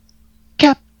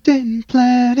Captain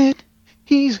Planet,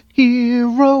 he's a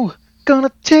hero.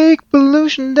 Gonna take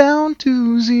pollution down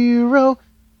to zero.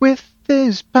 With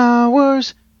his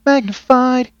powers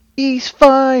magnified, he's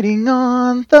fighting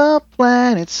on the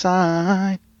planet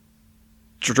side.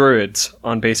 Druids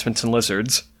on Basements and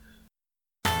Lizards.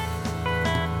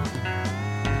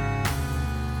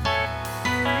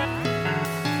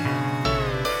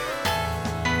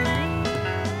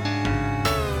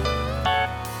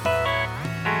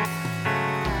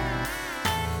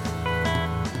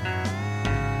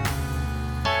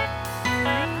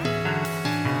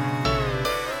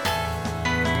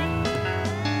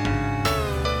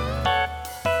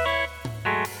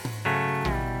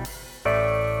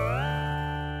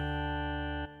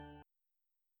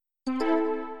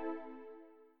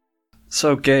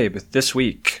 So, Gabe, this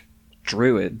week,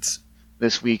 Druids.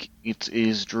 This week it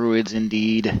is Druids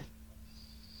indeed.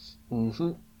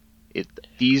 Mm-hmm.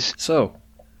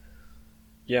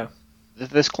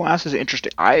 This class is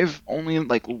interesting. I've only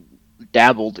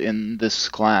dabbled in this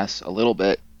class a little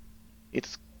bit.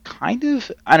 It's kind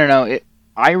of, I don't know.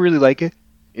 I really like it.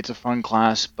 It's a fun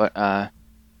class, but I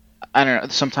don't know.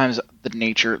 Sometimes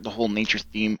the whole nature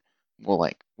theme will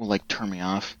turn me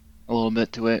off a little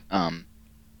bit to it.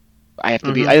 I have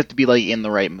to be in the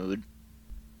right mood.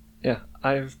 Yeah,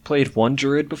 I've played one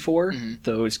druid before,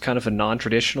 though it's kind of a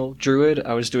non-traditional druid.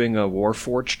 I was doing a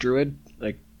Warforged druid,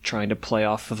 trying to play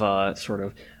off of a sort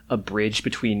of a bridge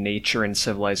between nature and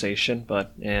civilization,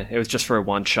 but it was just for a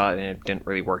one shot and it didn't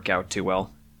really work out too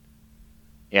well.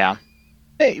 Yeah,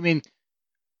 hey, I mean,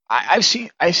 I've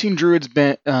seen druids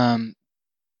that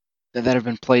have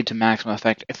been played to maximum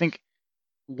effect. I think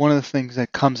one of the things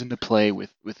that comes into play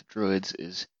with druids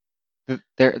is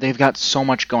they've got so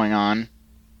much going on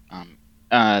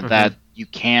that you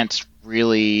can't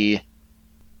really,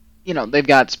 they've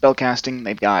got spellcasting,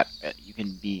 you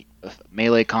can be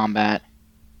melee combat,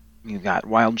 you've got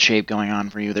wild shape going on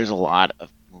for you. There's a lot of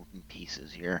moving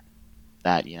pieces here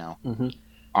that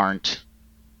aren't.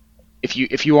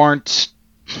 If you aren't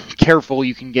careful,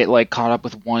 you can get caught up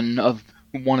with one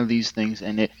of these things,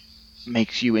 and it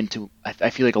makes you into,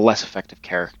 I feel like, a less effective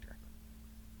character.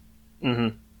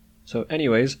 Mm-hmm. So,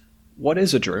 anyways, what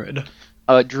is a druid?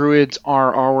 Druids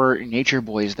are our nature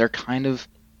boys. They're kind of,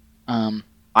 I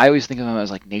always think of them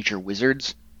as nature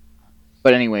wizards.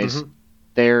 But anyways,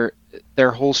 their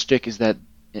whole shtick is that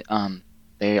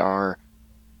they are,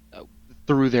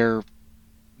 through their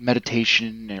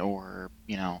meditation or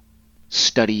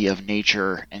study of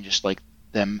nature and just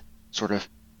them sort of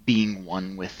being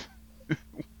one with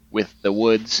the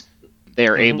woods,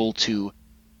 they're able to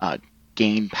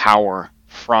gain power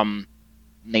from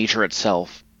nature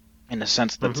itself, in a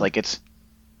sense that's it's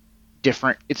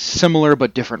different. It's similar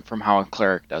but different from how a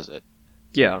cleric does it.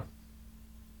 Yeah.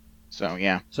 So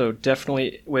yeah. So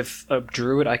definitely with a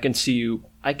druid, I can see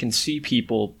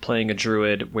people playing a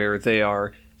druid where they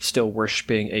are still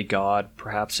worshipping a god,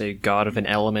 perhaps a god of an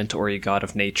element or a god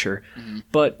of nature.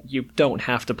 But you don't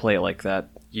have to play it like that.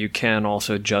 You can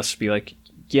also just be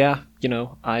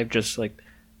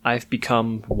I've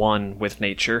become one with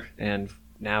nature, and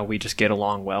now we just get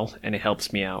along well, and it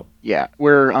helps me out. Yeah,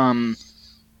 where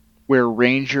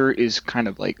Ranger is kind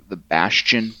of the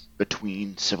bastion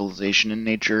between civilization and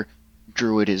nature,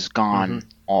 Druid is gone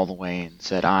all the way and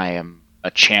said, I am a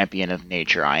champion of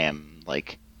nature. I am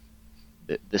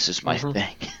this is my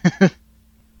thing.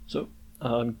 So,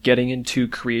 getting into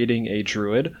creating a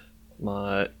druid,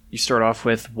 you start off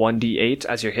with 1d8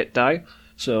 as your hit die,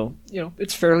 so,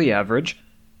 it's fairly average.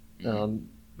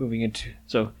 Moving into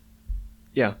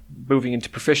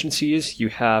proficiencies, you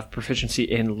have proficiency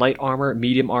in light armor,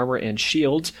 medium armor, and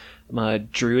shields.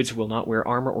 Druids will not wear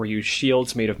armor or use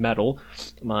shields made of metal.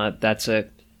 That's a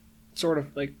sort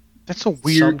of that's a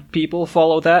weird. Some people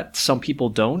follow that, some people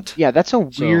don't. Yeah, that's a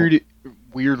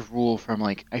weird rule from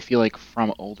I feel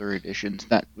from older editions.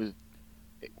 That was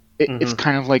it's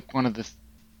kind of one of the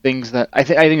things that I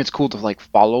think it's cool to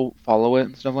follow it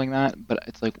and stuff like that. But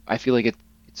it's I feel it's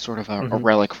sort of a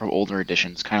relic from older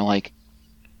editions, kind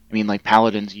of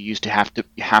paladins. You used to have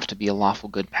to be a lawful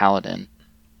good paladin,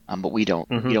 but we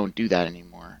don't do that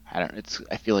anymore.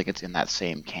 I feel it's in that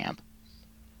same camp.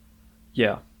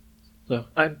 Yeah. So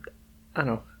I don't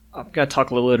know. I'm gonna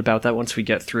talk a little bit about that once we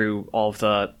get through all of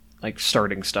the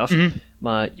starting stuff. You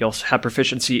also have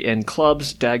proficiency in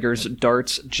clubs, daggers,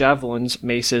 darts, javelins,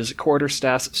 maces,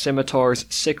 quarterstaffs, scimitars,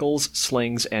 sickles,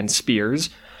 slings, and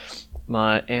spears.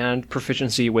 And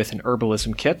proficiency with an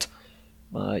herbalism kit.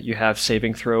 You have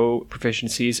saving throw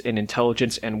proficiencies in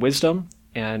intelligence and wisdom.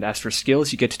 And as for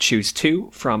skills, you get to choose 2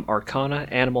 from Arcana,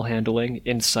 Animal Handling,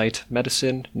 Insight,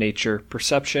 Medicine, Nature,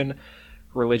 Perception,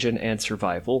 Religion, and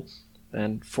Survival.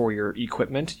 Then for your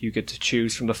equipment, you get to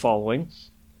choose from the following,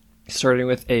 starting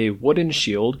with a wooden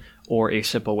shield or a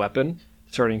simple weapon,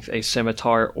 starting with a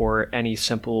scimitar or any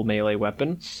simple melee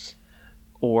weapon,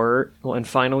 and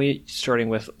finally, starting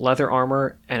with leather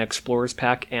armor, an explorer's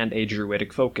pack, and a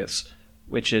druidic focus,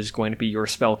 which is going to be your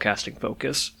spellcasting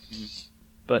focus.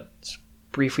 But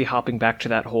briefly hopping back to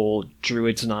that whole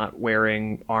druids not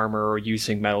wearing armor or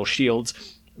using metal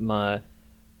shields,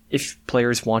 if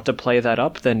players want to play that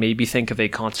up, then maybe think of a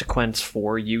consequence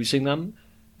for using them.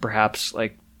 Perhaps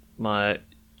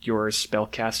your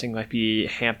spellcasting might be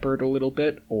hampered a little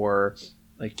bit, or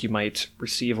you might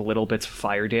receive a little bit of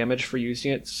fire damage for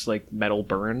using it. It's like metal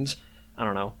burns. I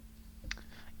don't know.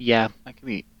 Yeah, that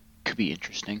could be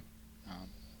interesting.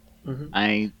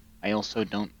 I also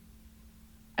don't.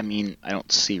 I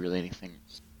don't see really anything.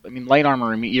 Light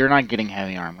armor. You're not getting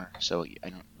heavy armor, so I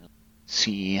don't really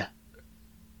see.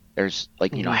 There's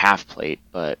half plate,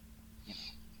 but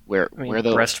where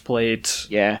the breastplate,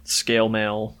 scale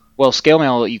mail. Well, scale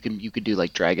mail you could do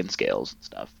dragon scales and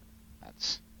stuff.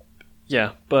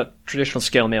 But traditional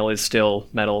scale mail is still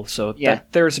metal, so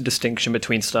there's a distinction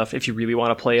between stuff if you really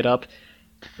want to play it up.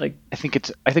 I think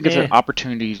it's an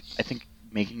opportunity. I think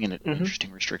making it an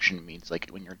interesting restriction means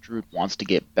when your druid wants to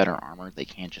get better armor, they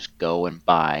can't just go and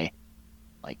buy.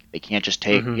 They can't just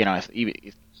take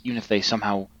even if they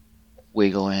somehow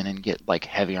wiggle in and get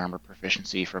heavy armor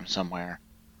proficiency from somewhere,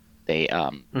 they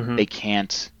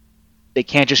can't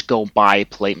just go buy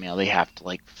plate mail. They have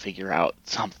to figure out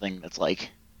something that's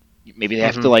maybe they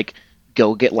have to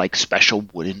go get special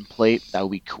wooden plate. That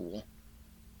would be cool.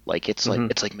 It's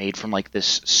made from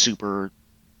this super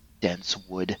dense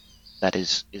wood that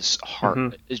is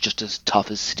hard, is just as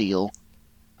tough as steel.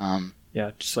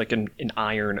 Just an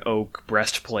iron oak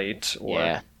breastplate,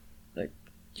 or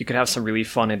you could have some really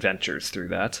fun adventures through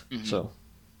that. So,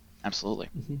 absolutely.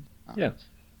 But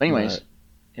anyways,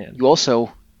 you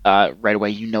also right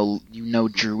away you know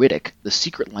Druidic, the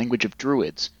secret language of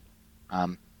druids.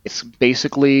 It's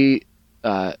basically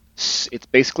the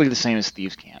same as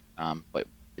Thieves' Cant, but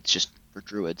it's just for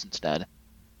druids instead.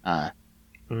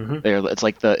 It's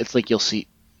like you'll see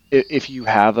if you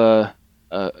have a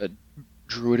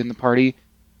druid in the party.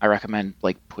 I recommend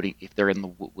if they're in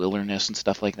the wilderness and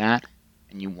stuff like that,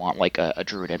 and you want a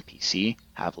druid NPC,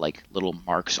 have little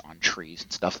marks on trees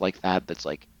and stuff like that. That's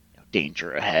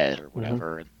danger ahead or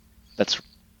whatever. And that's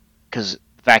because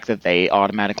the fact that they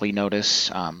automatically notice,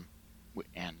 and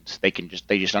they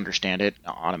just understand it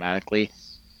automatically.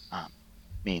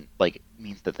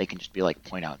 Means that they can just be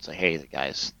point out and say, hey, the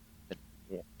guys,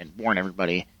 and warn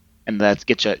everybody, and that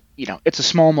gets you. It's a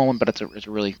small moment, but it's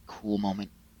a really cool moment.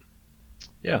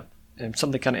 Yeah, and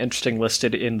something kind of interesting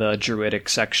listed in the druidic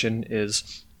section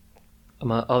is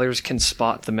others can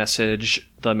spot the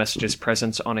message's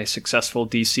presence on a successful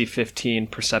DC 15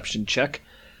 perception check,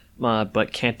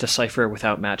 but can't decipher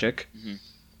without magic.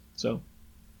 So,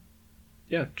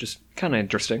 just kind of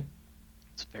interesting.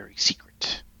 It's very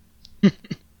secret.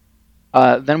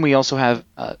 Then we also have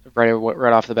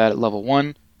right off the bat at level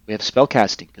 1, we have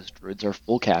spellcasting, because druids are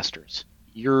full casters.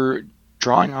 You're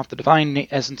drawing off the divine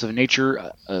essence of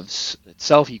nature of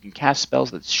itself. You can cast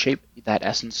spells that shape that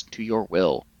essence to your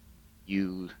will.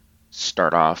 You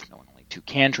start off knowing only 2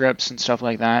 cantrips and stuff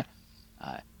like that.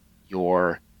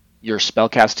 Your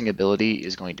spellcasting ability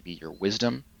is going to be your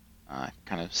wisdom,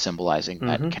 kind of symbolizing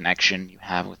that connection you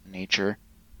have with nature.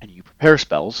 And you prepare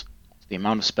spells. The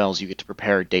amount of spells you get to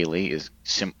prepare daily is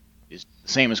the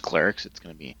same as clerics. It's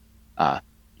going to be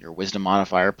your wisdom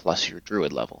modifier plus your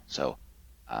druid level. So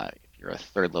if you're a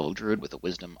 3rd level druid with a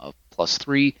wisdom of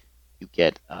 +3, you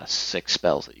get 6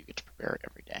 spells that you get to prepare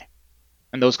every day,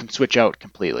 and those can switch out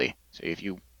completely. So if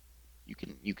you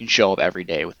can show up every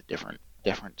day with a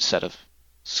different set of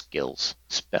skills,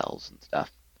 spells, and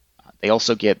stuff. They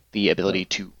also get the ability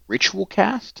to ritual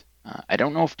cast. I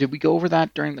don't know did we go over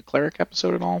that during the cleric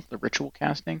episode at all? The ritual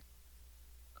casting.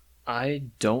 I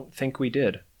don't think we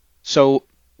did. So,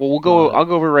 I'll go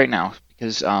over it right now,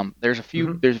 because there's a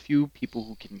few people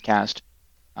who can cast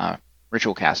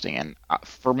ritual casting, and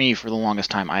for me, for the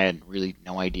longest time, I had really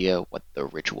no idea what the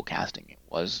ritual casting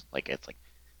was.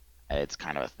 It's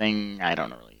kind of a thing. I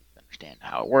don't really understand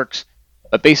how it works,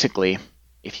 but basically,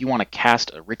 if you want to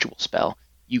cast a ritual spell,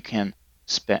 you can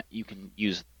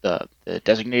use the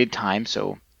designated time.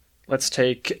 So let's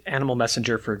take Animal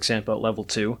Messenger, for example, at level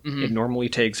 2. It normally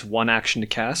takes 1 action to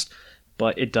cast,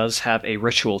 but it does have a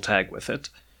ritual tag with it.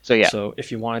 So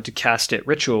if you wanted to cast it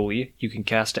ritually, you can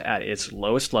cast it at its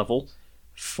lowest level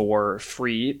for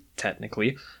free,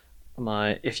 technically,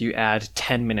 if you add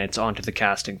 10 minutes onto the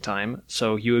casting time.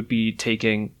 So you would be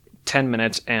taking 10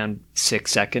 minutes and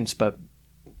 6 seconds, but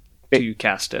to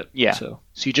cast it. Yeah. So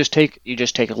you just take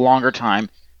a longer time,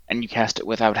 and you cast it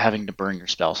without having to burn your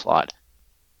spell slot,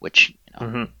 which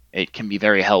it can be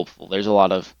very helpful. There's a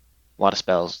lot of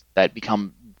spells that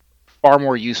become far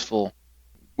more useful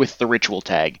with the ritual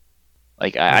tag.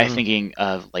 Like I'm thinking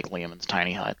of like Leomund's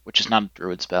Tiny Hut, which is not a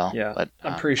druid spell. Yeah, but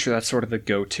I'm pretty sure that's sort of the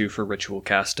go-to for ritual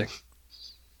casting.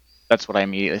 That's what I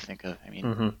immediately think of. I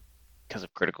mean, because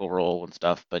of Critical Role and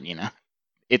stuff. But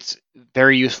it's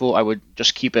very useful. I would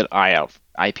just keep an eye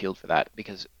peeled for that,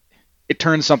 because it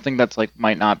turns something that's like you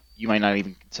might not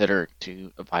even consider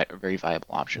to a very viable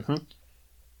option.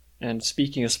 And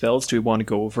speaking of spells, do we want to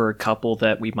go over a couple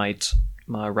that we might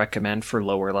recommend for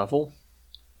lower level?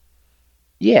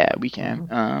 Yeah, we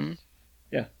can.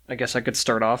 Yeah, I guess I could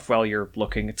start off while you're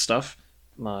looking at stuff.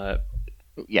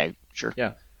 Yeah, sure.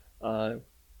 Yeah.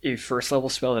 A first level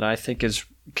spell that I think is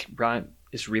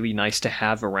really nice to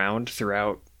have around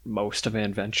throughout most of an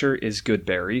adventure is Good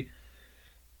Berry.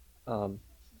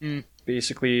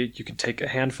 Basically, you can take a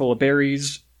handful of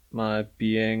berries, up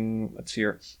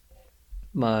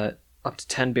to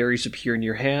 10 berries appear in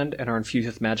your hand and are infused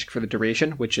with magic for the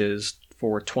duration, which is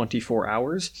for 24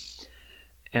 hours.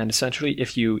 And essentially,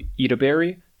 if you eat a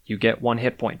berry, you get 1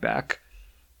 hit point back.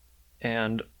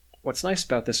 And what's nice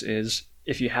about this is,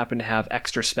 if you happen to have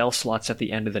extra spell slots at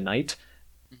the end of the night,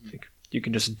 you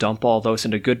can just dump all those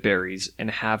into good berries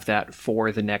and have that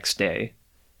for the next day.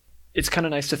 It's kind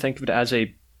of nice to think of it as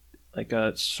a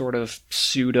sort of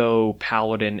pseudo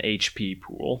paladin HP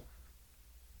pool.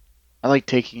 I like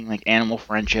taking like Animal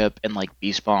Friendship and like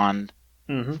Beast Bond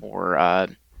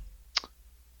for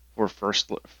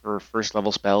first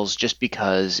level spells, just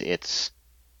because it's.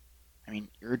 I mean,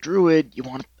 you're a druid.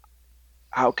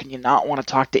 How can you not want to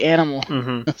talk to animals?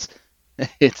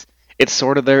 It's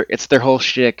sort of their whole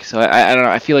shtick. So I don't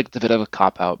know. I feel like it's a bit of a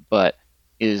cop out, but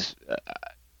it's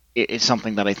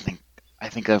something that I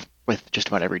think of with just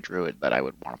about every druid that I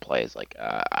would want to play. Is like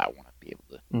I want to be able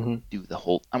to do the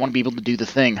whole. I want to be able to do the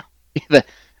thing.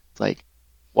 It's like,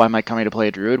 why am I coming to play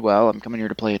a druid? Well, I'm coming here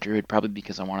to play a druid probably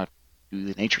because I want to do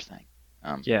the nature thing.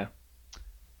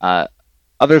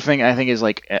 Other thing I think is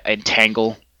like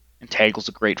Entangle. Entangle's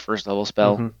a great first level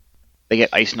spell. They get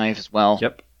Ice Knife as well.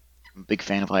 Yep. I'm a big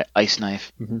fan of Ice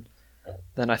Knife.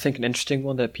 Then I think an interesting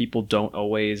one that people don't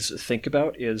always think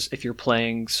about is if you're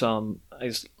playing some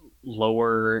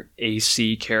lower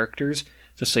AC characters.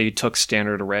 Just say you took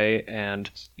Standard Array and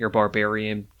your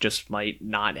Barbarian just might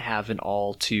not have an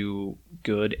all too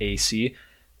good AC.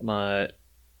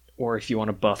 Or if you want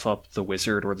to buff up the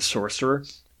Wizard or the Sorcerer,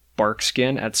 Bark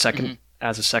Skin as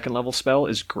a second level spell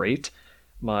is great.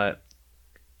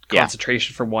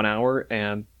 Concentration for 1 hour,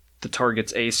 and the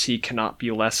target's AC cannot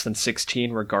be less than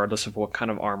 16 regardless of what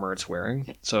kind of armor it's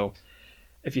wearing. So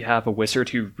if you have a wizard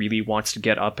who really wants to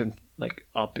get up in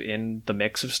the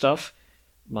mix of stuff,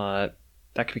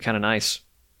 that could be kind of nice.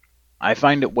 I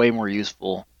find it way more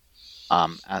useful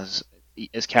as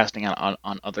casting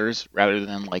on others rather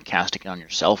than like casting it on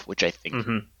yourself, which I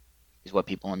think is what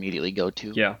people immediately go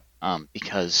to. Yeah.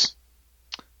 Because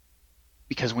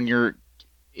when you're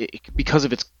because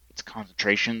of its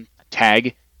concentration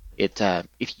tag,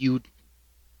 if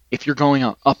you're going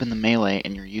up in the melee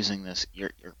and you're using this,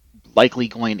 you're likely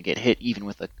going to get hit even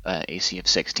with a AC of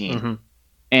 16.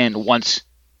 And once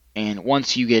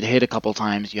you get hit a couple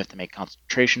times, you have to make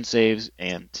concentration saves,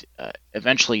 and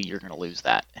eventually you're going to lose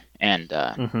that. And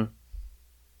then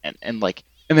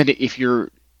if you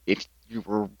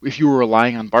were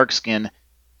relying on Barkskin,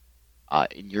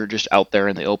 and you're just out there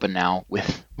in the open now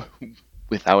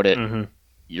without it,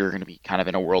 you're going to be kind of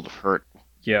in a world of hurt.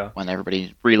 Yeah. When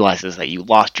everybody realizes that you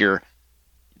lost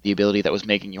the ability that was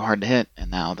making you hard to hit, and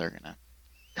now they're going to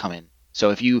come in. So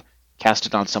if you cast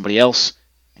it on somebody else,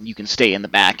 and you can stay in the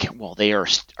back while they are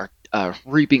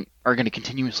going to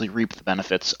continuously reap the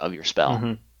benefits of your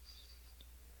spell.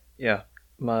 Yeah.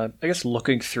 I guess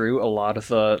looking through a lot of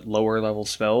the lower level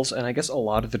spells, and I guess a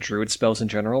lot of the druid spells in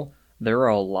general, there are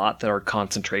a lot that are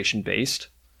concentration based.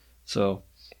 So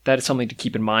that is something to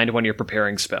keep in mind when you're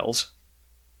preparing spells.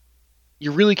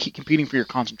 You really keep competing for your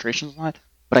concentration slot,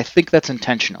 but I think that's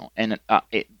intentional. And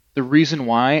the reason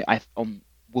why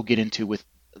we'll get into with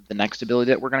the next ability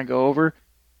that we're going to go over.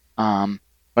 But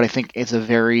I think there's a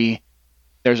very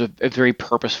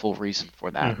purposeful reason for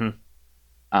that.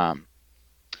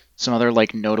 Some other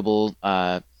like notable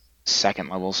second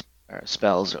level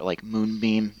spells are like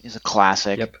Moonbeam is a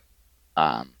classic. Yep.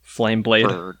 Flame Blade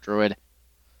for druid.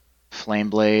 Flame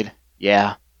Blade,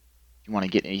 yeah.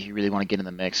 If you really want to get in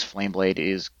the mix, Flame Blade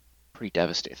is pretty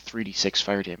devastating. 3d6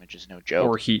 fire damage is no joke.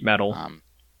 Or Heat Metal.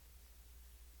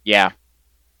 Yeah.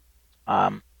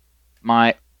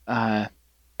 My I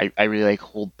really like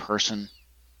Hold Person.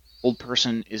 Hold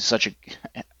Person is such a,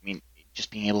 I mean,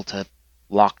 just being able to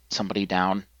lock somebody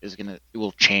down it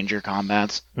will change your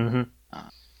combats. Mm-hmm.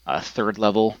 Third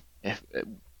level, if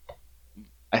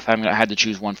I had to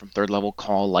choose one from third level,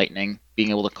 Call Lightning. Being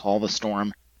able to call the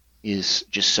storm is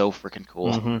just so freaking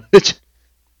cool.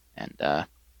 Mm-hmm.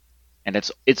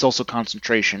 And it's also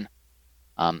concentration.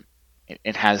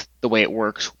 It has the way it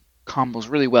works combos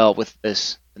really well with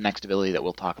the next ability that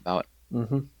we'll talk about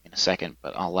Mm-hmm. in a second.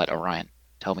 But I'll let Orion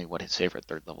tell me what his favorite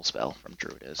third level spell from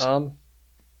Druid is.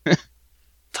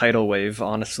 Tidal Wave,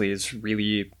 honestly, is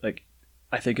really, like,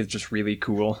 I think it's just really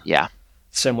cool. Yeah.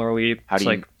 Similarly,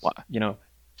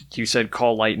 you said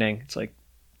Call Lightning. It's like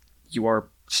you are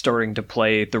starting to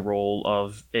play the role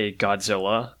of a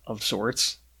Godzilla of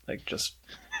sorts. Like, just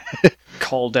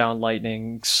call down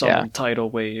lightning, summon tidal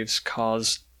waves,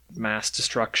 cause mass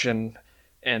destruction,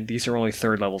 and these are only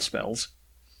third level spells.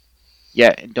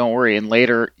 Yeah, and don't worry. And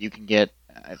later you can get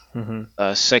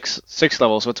six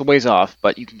levels, so it's a ways off.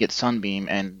 But you can get Sunbeam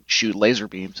and shoot laser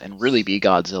beams and really be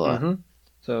Godzilla. Mm-hmm.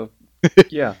 So,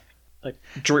 yeah, like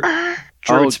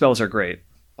druid spells are great.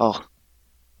 Oh,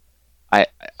 I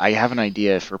have an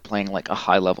idea for playing like a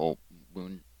high level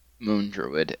moon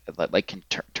druid that like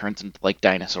turns into like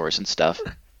dinosaurs and stuff,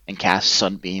 and casts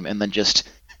Sunbeam, and then just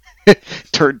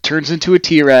turns into a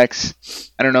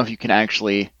T-Rex. I don't know if you can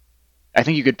actually. I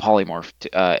think you could polymorph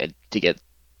to get.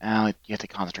 You have to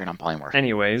concentrate on polymorph.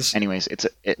 Anyways,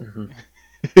 Mm-hmm.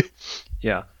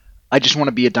 Yeah. I just want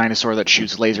to be a dinosaur that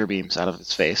shoots laser beams out of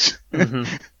its face.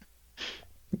 Mm-hmm.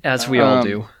 As we all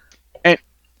do.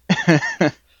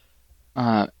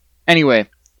 Anyway,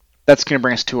 that's going to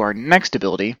bring us to our next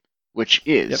ability, which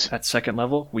is... Yep, at second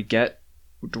level, we get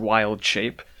Wild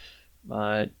Shape.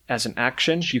 As an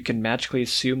action, you can magically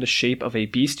assume the shape of a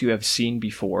beast you have seen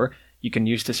before. You can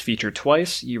use this feature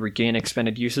twice. You regain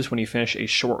expended uses when you finish a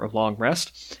short or long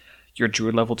rest. Your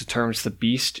druid level determines the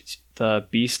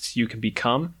beasts you can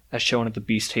become, as shown at the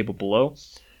beast table below.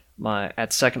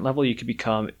 At second level, you can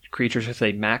become creatures with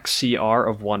a max CR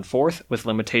of 1/4, with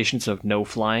limitations of no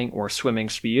flying or swimming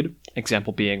speed,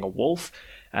 example being a wolf.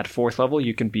 At fourth level,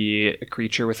 you can be a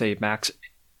creature with a max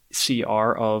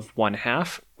CR of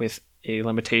 1/2, with a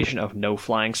limitation of no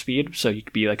flying speed, so you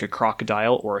could be like a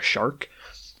crocodile or a shark.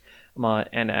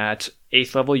 And at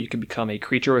 8th level, you can become a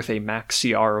creature with a max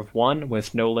CR of 1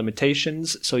 with no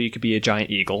limitations, so you could be a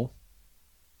giant eagle.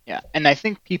 Yeah, and I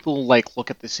think people like look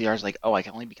at the CRs like, oh, I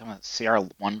can only become a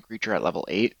CR1 creature at level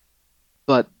 8,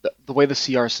 but the way the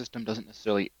CR system doesn't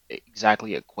necessarily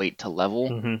exactly equate to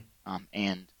level,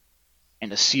 and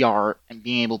a CR and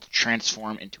being able to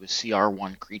transform into a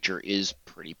CR1 creature is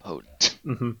pretty potent.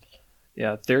 Mm-hmm.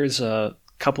 Yeah, there's a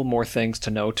couple more things to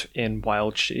note in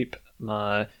Wild Shape.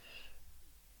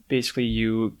 Basically,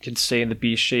 you can stay in the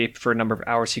beast shape for a number of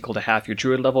hours equal to half your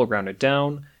druid level, rounded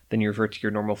down. Then you revert to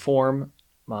your normal form,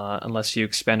 unless you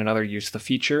expend another use of the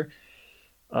feature.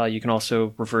 You can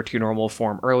also revert to your normal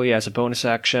form early as a bonus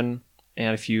action,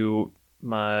 and if you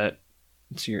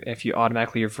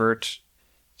automatically revert,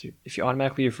 if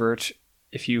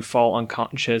you fall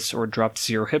unconscious or drop to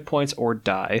 0 hit points or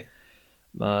die.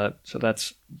 So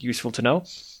that's useful to know.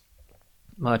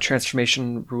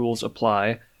 Transformation rules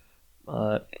apply.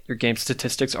 Your game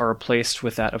statistics are replaced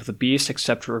with that of the beast,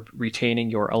 except for retaining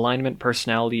your alignment,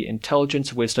 personality,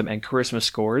 intelligence, wisdom, and charisma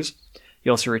scores.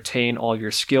 You also retain all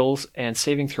your skills and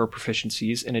saving throw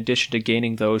proficiencies, in addition to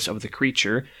gaining those of the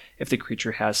creature, if the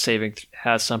creature has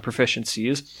some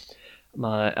proficiencies,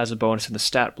 as a bonus in the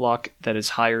stat block that is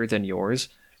higher than yours.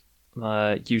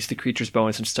 Use the creature's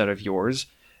bonus instead of yours.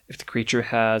 If the creature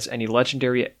has any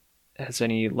legendary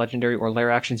or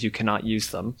lair actions, you cannot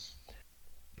use them.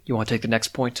 You want to take the next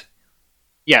point?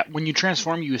 Yeah, when you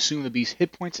transform, you assume the beast's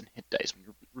hit points and hit dice. When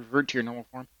you revert to your normal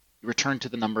form, you return to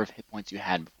the number of hit points you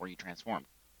had before you transformed.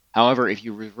 However, if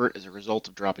you revert as a result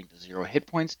of dropping to 0 hit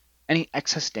points, any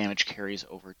excess damage carries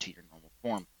over to your normal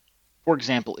form. For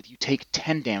example, if you take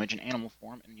 10 damage in animal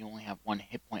form and you only have 1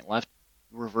 hit point left,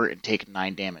 you revert and take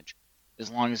 9 damage. As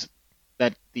long as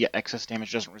that the excess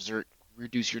damage doesn't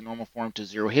reduce your normal form to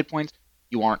 0 hit points,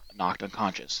 you aren't knocked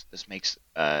unconscious. This makes...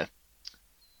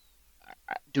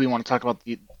 do we want to talk about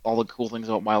all the cool things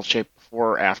about Wild Shape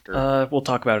before or after? We'll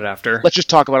talk about it after. Let's just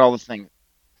talk about all the things.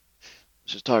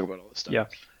 Let's just talk about all this stuff.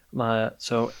 Yeah.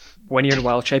 So when you're in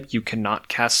Wild Shape, you cannot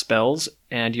cast spells,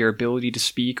 and your ability to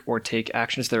speak or take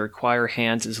actions that require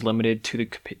hands is limited to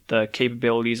the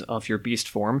capabilities of your beast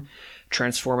form.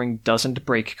 Transforming doesn't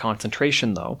break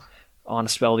concentration, though, on a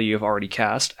spell that you have already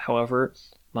cast. However,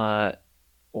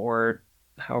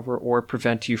 however, or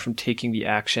prevent you from taking the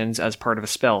actions as part of a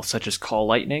spell, such as Call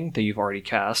Lightning that you've already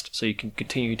cast, so you can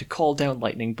continue to call down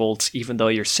lightning bolts even though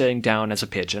you're sitting down as a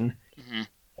pigeon.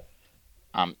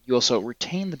 You also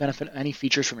retain the benefit of any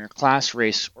features from your class,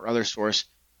 race, or other source,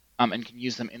 and can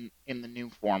use them in the new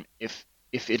form if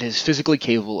it is physically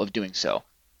capable of doing so.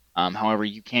 However,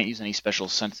 you can't use any special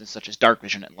senses such as dark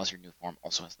vision unless your new form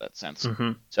also has that sense.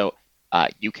 So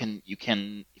you can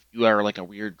if you are like a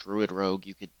weird druid rogue,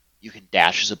 you can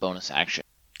dash as a bonus action,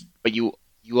 but you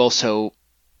also,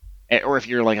 or if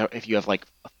you have like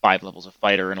 5 levels of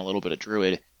fighter and a little bit of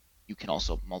druid, you can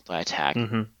also multi-attack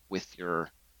with your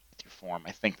form.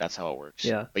 I think that's how it works.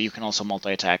 Yeah. But you can also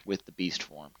multi-attack with the beast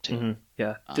form too.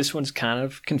 Yeah. This one's kind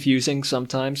of confusing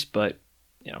sometimes, but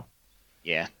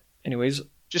Yeah. Anyways,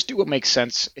 just do what makes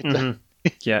sense.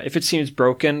 Yeah, if it seems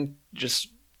broken, just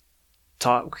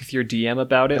talk with your DM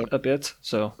about it a bit.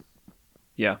 So,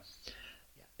 yeah.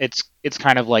 It's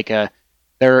kind of like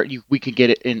we could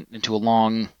get it into a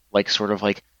long sort of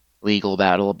legal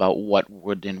battle about what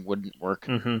would and wouldn't work.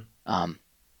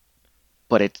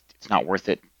 But it's not worth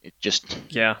it. It just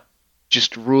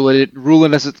rule it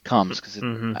as it comes, because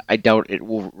I doubt it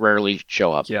will rarely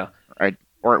show up. Yeah.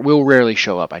 Or it will rarely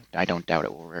show up. I don't doubt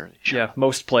it will rarely show up. Yeah,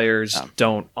 most players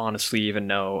don't honestly even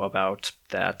know about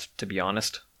that, to be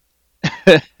honest.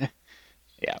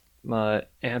 Yeah.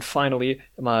 And finally,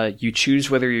 you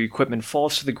choose whether your equipment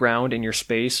falls to the ground in your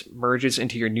space, merges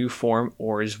into your new form,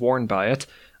 or is worn by it.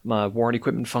 Worn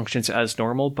equipment functions as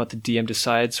normal, but the DM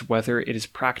decides whether it is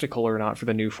practical or not for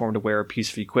the new form to wear a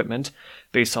piece of equipment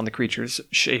based on the creature's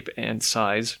shape and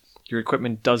size. Your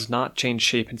equipment does not change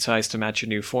shape and size to match your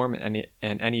new form, and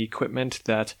any equipment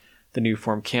that the new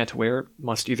form can't wear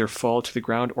must either fall to the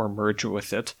ground or merge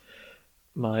with it.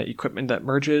 Equipment that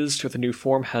merges to the new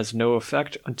form has no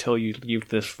effect until you leave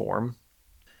this form.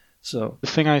 So the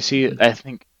thing I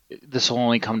think this will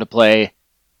only come to play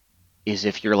is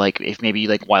if you're if maybe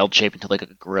you wild shape into a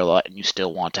gorilla and you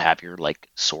still want to have your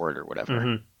sword or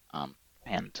whatever,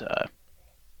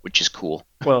 which is cool.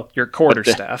 Well, your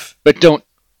quarterstaff, but don't.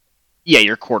 Yeah,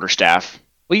 your quarterstaff.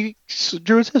 Well,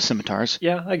 druids have scimitars.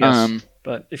 Yeah, I guess.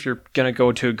 But if you're gonna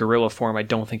go to a gorilla form, I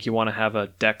don't think you want to have a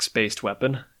dex-based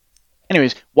weapon.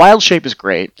 Anyways, wild shape is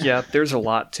great. Yeah, there's a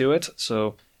lot to it.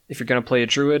 So if you're gonna play a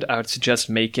druid, I would suggest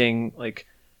making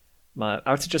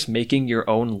your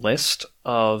own list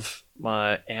of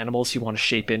animals you want to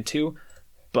shape into.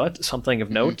 But something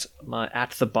of note,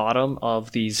 at the bottom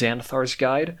of the Xanathar's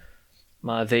Guide,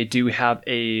 they do have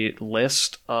a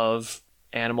list of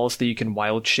animals that you can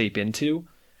wild shape into,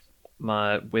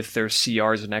 with their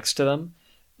CRs next to them,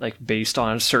 based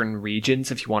on certain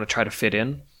regions if you want to try to fit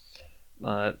in.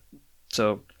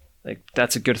 So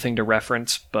that's a good thing to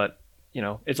reference, but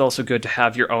it's also good to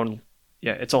have your own.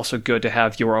 Yeah, it's also good to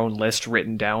have your own list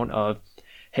written down of,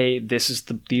 hey,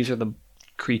 these are the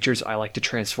creatures I like to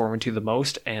transform into the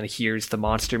most, and here's the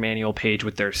monster manual page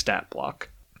with their stat block.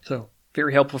 So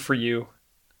very helpful for you,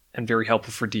 and very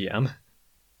helpful for DM.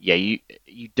 Yeah, you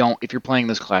don't, if you're playing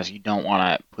this class, you don't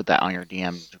want to put that on your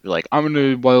DM to be I'm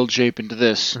gonna wild shape into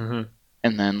this, and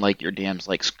then your DM's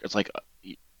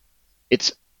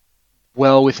it's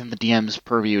well within the DM's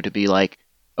purview to be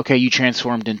okay, you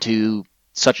transformed into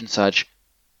such and such.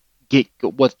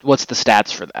 What's the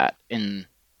stats for that? And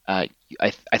I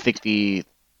think the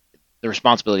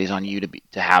responsibility is on you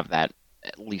to have that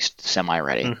at least semi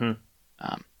ready,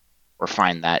 or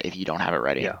find that if you don't have it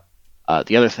ready. Yeah.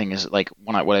 The other thing is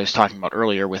what I was talking about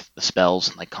earlier with the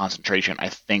spells and concentration. I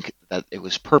think that it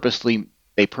was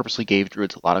they purposely gave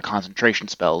druids a lot of concentration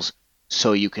spells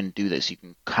so you can do this. You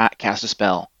can cast a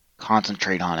spell,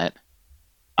 concentrate on it,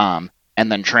 and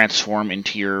then transform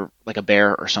into your a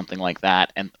bear or something like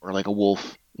that, or a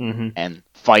wolf, and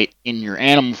fight in your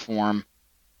animal form,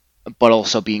 but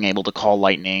also being able to call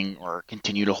lightning or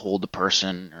continue to hold the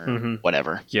person or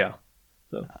whatever. Yeah.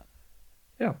 So.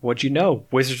 Yeah, what'd you know?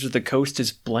 Wizards of the Coast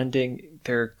is blending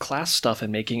their class stuff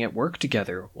and making it work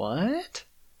together. What?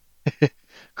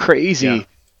 Crazy.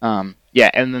 Yeah.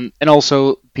 And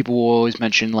also people will always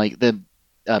mention the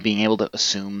being able to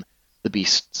assume the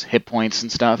beast's hit points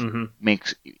and stuff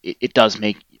it does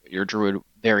make your druid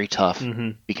very tough,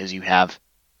 because you have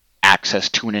access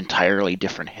to an entirely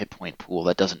different hit point pool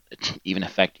that doesn't even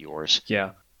affect yours.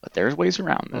 Yeah. But there's ways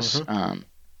around this.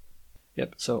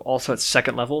 Yep. So also at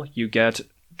second level, you get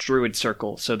Druid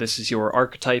Circle. So this is your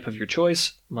archetype of your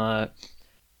choice. We'll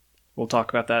talk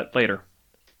about that later.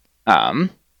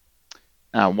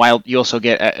 Wild. You also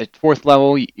get at fourth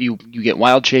level. You get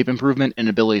wild shape improvement and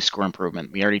ability score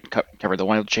improvement. We already covered the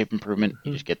wild shape improvement.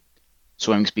 You just get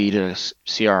swimming speed at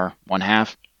CR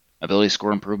 1/2. Ability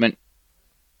score improvement.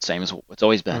 same as it's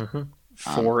always been.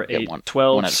 4, get 8, one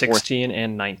 12, at a fourth. 16,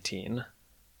 and 19.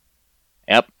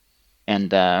 Yep. And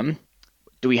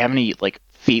do we have any like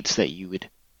feats that you would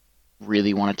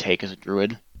really want to take as a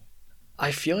druid?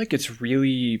 I feel like it's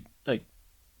really like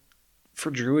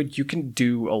for druid you can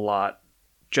do a lot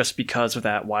just because of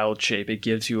that wild shape. It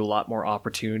gives you a lot more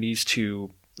opportunities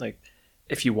to like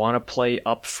if you want to play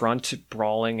up front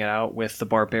brawling it out with the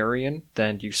barbarian,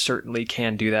 then you certainly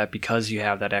can do that because you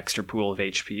have that extra pool of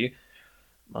HP.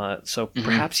 So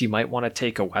perhaps you might want to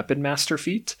take a weapon master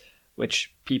feat,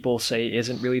 which people say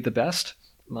isn't really the best.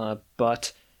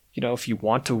 But you know, if you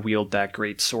want to wield that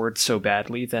great sword so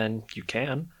badly, then you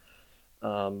can.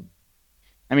 I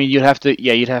mean, you'd have to.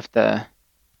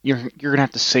 You're gonna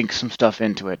have to sink some stuff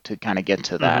into it to kind of get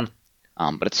to that.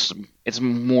 But it's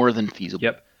more than feasible.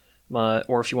 Yep.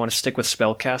 Or if you want to stick with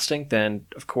spell casting, then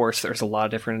of course there's a lot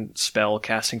of different spell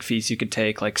casting feats you could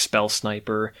take, like Spell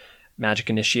Sniper, Magic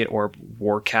Initiate, or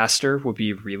Warcaster would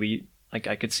be really like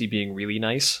I could see being really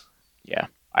nice. Yeah,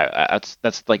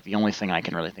 that's like the only thing I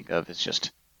can really think of is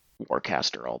just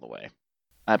Warcaster all the way.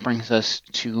 That brings us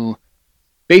to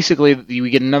basically we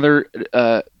get another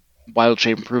wild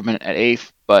shape improvement at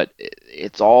 8th, but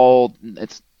it's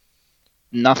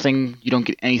nothing. You don't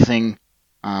get anything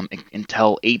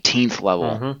until 18th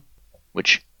level,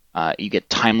 which you get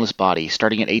Timeless Body.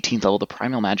 Starting at 18th level, the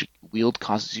primal magic wield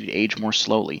causes you to age more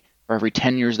slowly. For every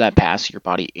 10 years that pass, your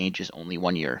body ages only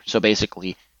 1 year. So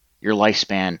basically, your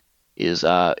lifespan is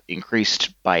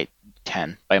increased by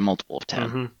 10, by a multiple of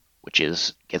 10, which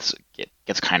gets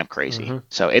kind of crazy.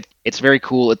 So it's very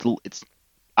cool. It's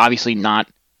obviously not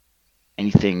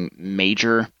anything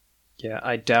major. Yeah,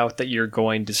 I doubt that you're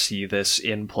going to see this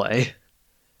in play.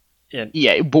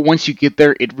 Yeah, but once you get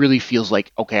there, it really feels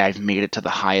like, okay, I've made it to the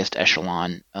highest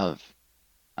echelon of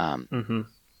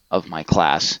my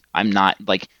class. I'm not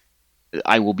like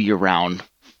I will be around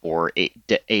for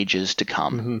ages to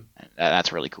come.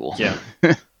 That's really cool. Yeah.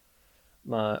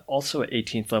 Also at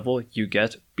 18th level, you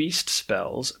get Beast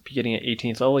Spells. Beginning at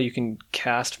 18th level, you can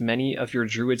cast many of your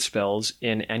Druid spells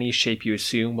in any shape you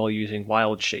assume while using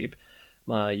Wild Shape.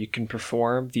 You can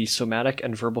perform the somatic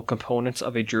and verbal components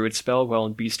of a Druid spell while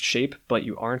in Beast Shape, but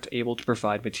you aren't able to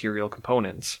provide material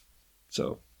components.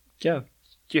 So, yeah,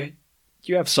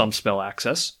 you have some spell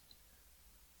access.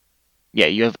 Yeah,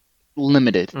 you have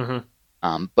limited,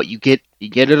 but you get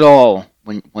it all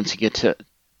once you get to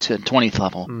 20th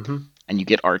level, and you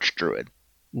get Arch Druid.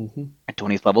 At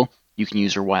 20th level, you can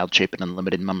use your Wild Shape an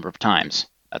unlimited number of times.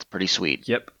 That's pretty sweet.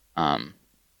 Yep.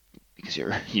 Because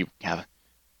you have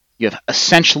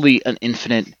essentially an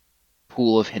infinite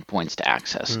pool of hit points to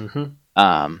access.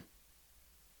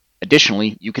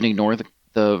 Additionally, you can ignore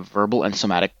the verbal and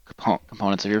somatic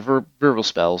components of your verbal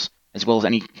spells, as well as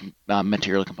any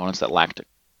material components that lack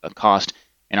a cost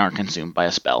and aren't consumed by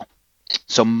a spell.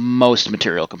 So most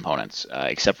material components,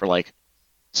 except for like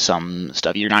some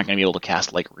stuff, you're not going to be able to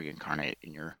cast like Reincarnate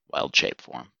in your Wild Shape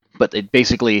form. But it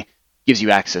basically gives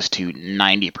you access to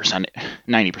 90%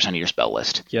 of your spell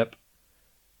list. Yep.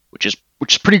 Which is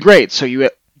pretty great. So you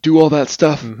do all that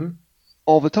stuff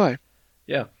all the time.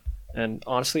 Yeah. And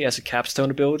honestly, as a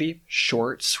capstone ability,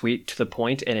 short, sweet, to the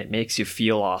point, and it makes you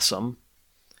feel awesome.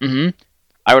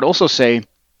 I would also say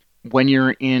when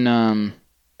you're in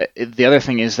the other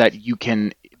thing is that you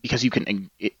can, because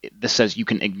this says you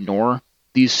can ignore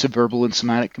these verbal and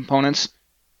somatic components.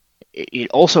 It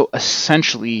also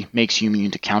essentially makes you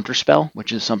immune to counterspell,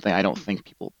 which is something I don't think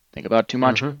people think about too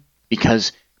much,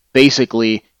 because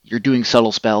basically you're doing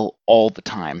subtle spell all the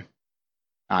time,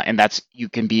 and that's you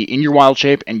can be in your wild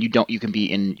shape, and you can be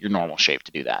in your normal shape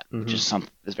to do that, which is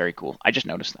something that's very cool. I just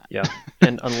noticed that. Yeah,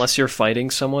 and unless you're fighting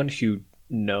someone who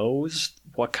knows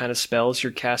what kind of spells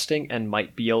you're casting and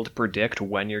might be able to predict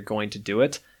when you're going to do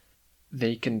it,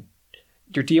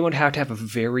 your DM would have to have a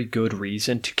very good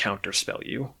reason to counterspell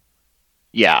you.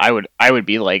 Yeah, I would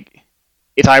be like,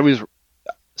 if I was,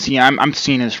 I'm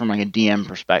seeing this from like a DM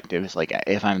perspective. It's like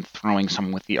if I'm throwing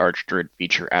someone with the Archdruid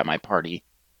feature at my party,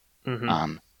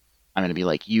 I'm gonna be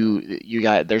like, you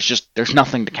got, there's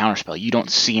nothing to counterspell. You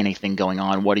don't see anything going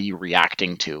on. What are you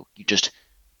reacting to?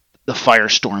 The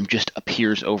firestorm just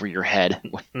appears over your head.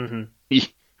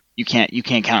 You can't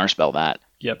counterspell that.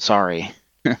 Yep. Sorry.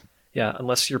 Yeah,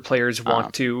 unless your players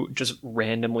want to just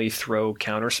randomly throw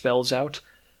counterspells out,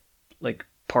 like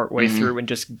partway through and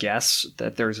just guess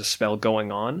that there's a spell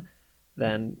going on,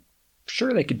 then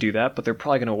sure they could do that, but they're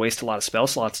probably going to waste a lot of spell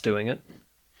slots doing it.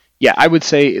 Yeah, I would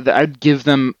say that I'd give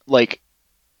them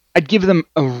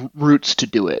routes to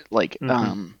do it, like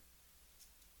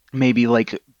maybe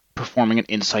like performing an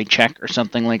insight check or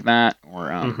something like that,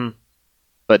 or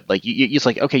but like it's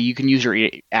like, okay, you can use your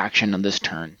action on this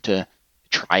turn to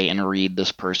try and read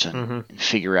this person and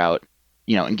figure out,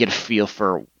 and get a feel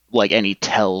for like any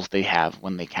tells they have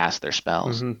when they cast their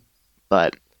spells.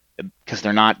 But because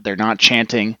they're not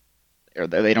chanting, or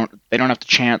they don't have to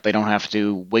chant, they don't have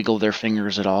to wiggle their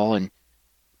fingers at all, and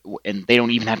they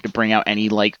don't even have to bring out any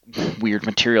like weird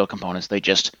material components. It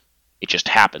just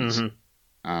happens.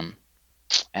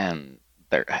 And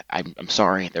I'm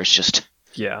sorry, there's just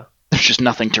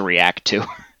nothing to react to.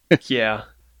 Yeah.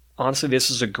 Honestly, this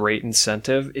is a great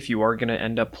incentive if you are going to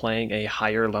end up playing a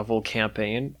higher level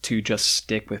campaign to just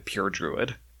stick with pure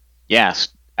druid. Yes,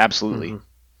 absolutely.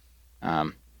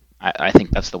 I think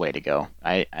that's the way to go.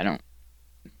 I don't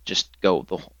just go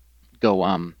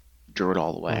druid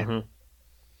all the way.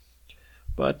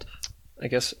 But I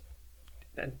guess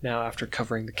now, after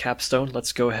covering the capstone,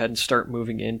 let's go ahead and start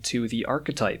moving into the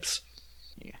archetypes.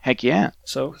 Heck yeah.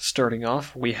 So, starting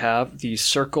off, we have the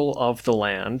Circle of the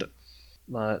Land.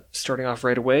 Starting off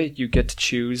right away, you get to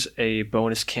choose a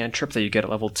bonus cantrip that you get at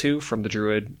level 2 from the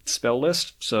Druid spell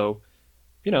list. So,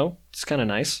 it's kind of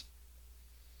nice.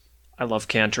 I love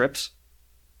cantrips.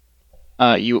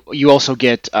 You also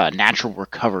get Natural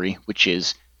Recovery, which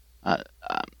is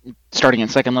starting in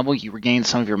 2nd level, you regain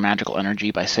some of your magical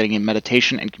energy by sitting in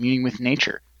meditation and communing with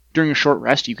nature. During a short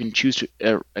rest, you can choose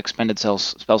to expended spell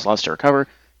slots to recover.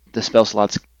 The spell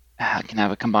slots can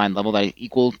have a combined level that is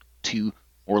equal to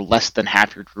or less than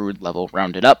half your druid level,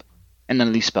 rounded up, and none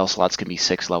of these spell slots can be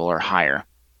 6th level or higher.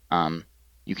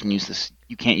 You can't use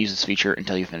this feature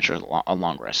until you finish a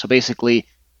long rest. So basically,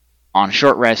 on a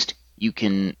short rest, you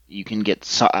can get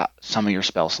some of your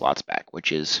spell slots back,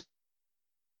 which is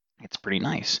it's pretty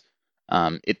nice.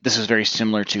 This is very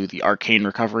similar to the Arcane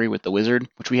Recovery with the Wizard,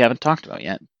 which we haven't talked about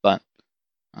yet, but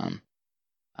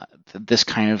this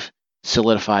kind of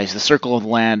solidifies the Circle of the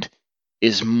Land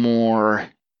is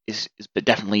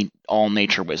definitely all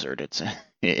nature wizard.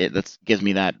 That gives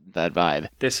me that vibe.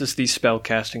 This is the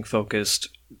spellcasting focused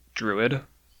druid.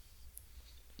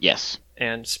 Yes.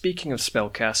 And speaking of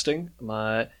spellcasting,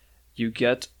 you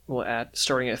get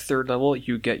starting at 3rd level,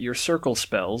 you get your circle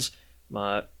spells.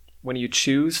 When you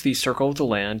choose the Circle of the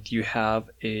Land, you have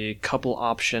a couple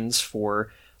options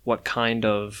for what kind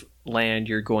of land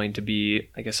you're going to be,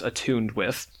 I guess, attuned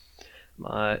with.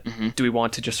 Do we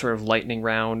want to just sort of lightning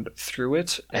round through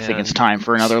it? I think it's time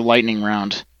for another lightning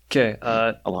round. Okay.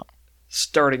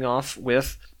 Starting off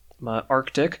with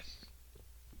Arctic,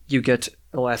 you get, at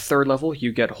 3rd level,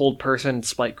 you get Hold Person,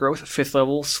 Spike Growth. 5th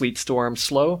level, Sleet Storm,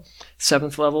 Slow.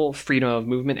 7th level, Freedom of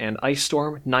Movement and Ice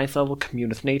Storm. 9th level, Commune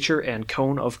with Nature and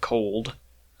Cone of Cold.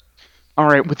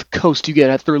 Alright, with Coast, you get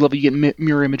at 3rd level, you get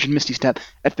Mirror Image and Misty Step.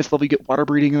 At 5th level, you get Water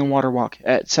Breathing and Water Walk.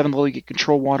 At 7th level, you get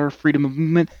Control Water, Freedom of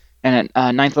Movement. And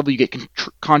at 9th level, you get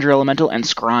Conjure Elemental and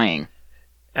Scrying.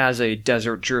 As a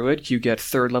Desert Druid, you get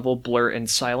 3rd level, Blur and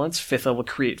Silence. 5th level,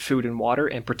 Create Food and Water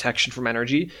and Protection from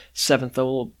Energy. 7th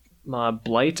level,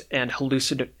 Blight and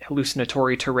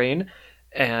Hallucinatory Terrain.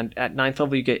 And at 9th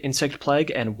level, you get Insect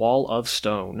Plague and Wall of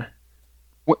Stone.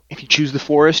 If you choose the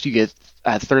Forest, you get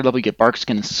at 3rd level, you get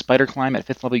Barkskin and Spider Climb. At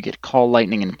 5th level, you get Call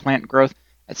Lightning and Plant Growth.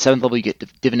 At 7th level, you get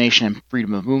Divination and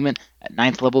Freedom of Movement. At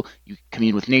 9th level, you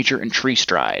commune with nature and Tree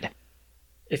Stride.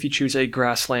 If you choose a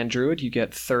Grassland Druid, you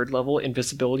get 3rd level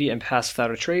Invisibility and Pass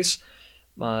Without a Trace.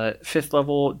 5th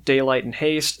level Daylight and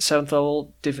Haste. 7th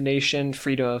level Divination,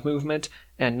 Freedom of Movement.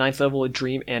 And 9th level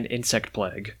Dream and Insect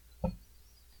Plague.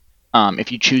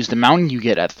 If you choose the Mountain, you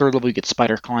get at 3rd level, you get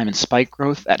Spider Climb and Spike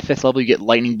Growth. At 5th level, you get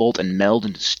Lightning Bolt and Meld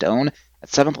into Stone. At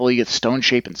 7th level, you get Stone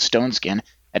Shape and Stone Skin.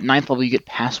 At 9th level, you get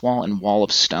Pass Wall and Wall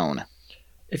of Stone.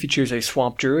 If you choose a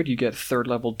Swamp Druid, you get 3rd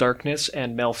level Darkness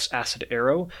and Melf's Acid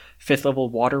Arrow. 5th level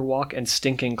Water Walk and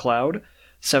Stinking Cloud.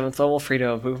 7th level Freedom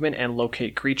of Movement and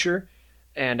Locate Creature.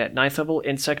 And at 9th level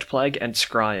Insect Plague and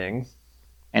Scrying.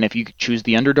 And if you choose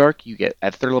the Underdark, you get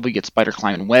at 3rd level you get Spider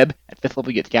Climb and Web. At 5th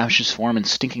level you get Gaseous Form and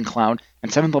Stinking Cloud. And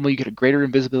 7th level you get a Greater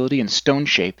Invisibility and Stone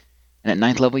Shape. And at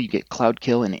 9th level you get Cloud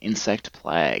Kill and Insect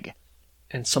Plague.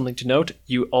 And something to note,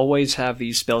 you always have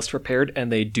these spells prepared, and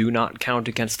they do not count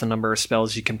against the number of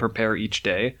spells you can prepare each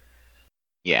day.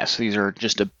 Yeah, so these are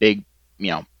just a big,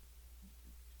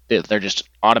 they're just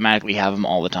automatically have them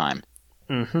all the time.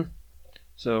 Mm-hmm.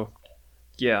 So,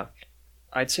 yeah,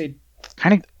 I'd say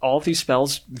kind of all of these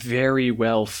spells very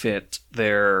well fit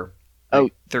their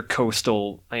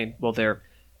coastal, their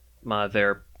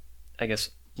I guess,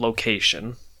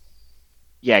 location.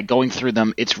 Yeah, going through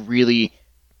them, it's really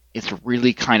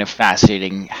kind of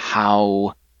fascinating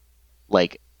how,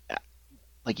 like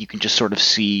you can just sort of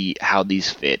see how these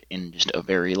fit in just a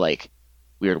very,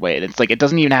 weird way. And it's it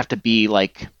doesn't even have to be,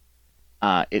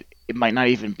 it it might not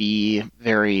even be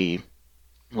very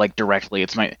like directly.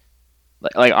 It's my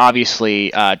like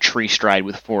obviously tree stride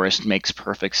with forest makes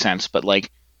perfect sense, but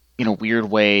like in a weird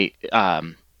way,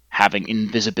 having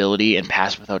invisibility and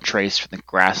pass without trace for the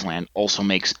grassland also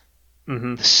makes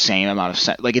Mm-hmm. the same amount of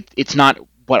sense. Like it's not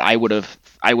what I would have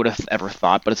ever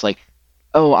thought, but it's like,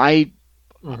 oh,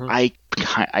 Mm-hmm.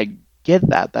 I get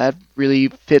that. That really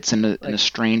fits in a Like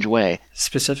strange way.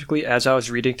 specifically, as I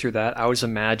was reading through that, I was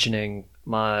imagining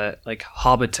my like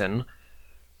Hobbiton,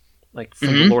 like from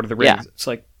the Lord of the Yeah, Rings. It's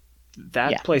like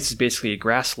that yeah, place is basically a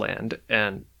grassland,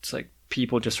 and it's like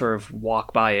people just sort of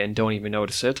walk by it and don't even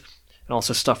notice it. And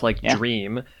also stuff like yeah,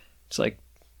 Dream. It's like,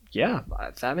 yeah,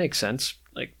 that makes sense.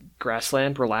 Like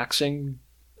grassland, relaxing.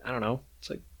 I don't know. It's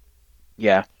like,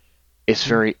 yeah. It's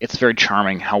very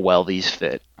charming how well these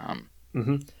fit.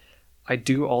 mm-hmm. I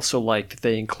do also like that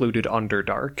they included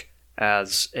Underdark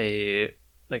as a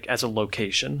as a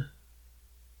location.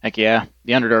 Heck yeah,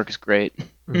 the Underdark is great.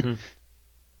 Mm-hmm.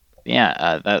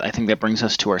 Yeah, I think that brings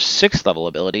us to our sixth level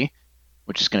ability,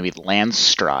 which is going to be Land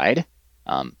Stride.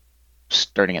 Um,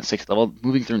 Starting at sixth level,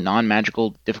 moving through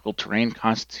non-magical difficult terrain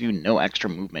costs you no extra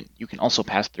movement. You can also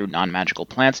pass through non-magical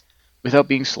plants without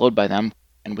being slowed by them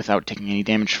and without taking any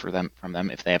damage from them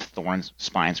if they have thorns,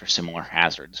 spines, or similar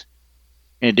hazards.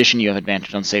 In addition, you have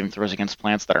advantage on saving throws against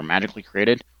plants that are magically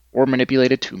created or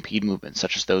manipulated to impede movement,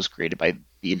 such as those created by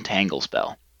the Entangle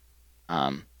spell.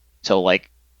 Um, so, like,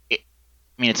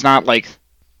 it's not like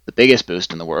the biggest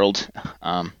boost in the world,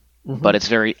 Mm-hmm. but it's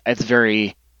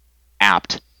very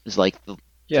apt. It's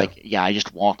Yeah. like yeah, I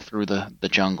just walk through the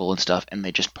jungle and stuff, and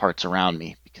they just parts around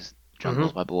me because the Mm-hmm.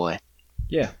 jungle's my boy.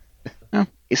 Yeah. Oh,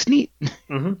 it's neat.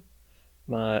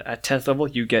 Mm-hmm. At 10th level,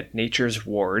 you get Nature's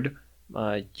Ward.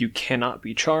 You cannot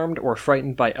be charmed or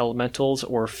frightened by elementals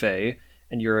or fae,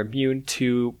 and you're immune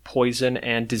to poison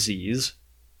and disease.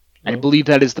 I Oh. believe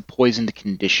that is the poisoned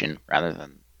condition rather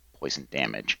than poison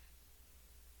damage.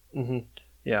 Mm-hmm.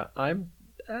 Yeah, I'm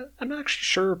not actually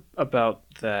sure about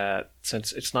that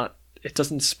since it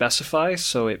doesn't specify,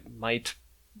 so it might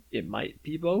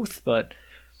be both, but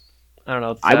I don't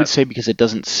know I would that. say because it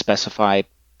doesn't specify,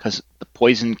 because the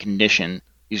poison condition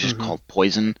is just Mm-hmm. called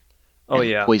poison, Oh and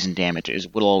yeah. poison damage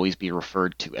will always be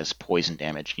referred to as poison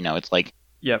damage. It's like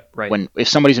Yep. Right. when if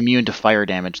somebody's immune to fire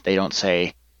damage, they don't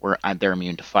say they're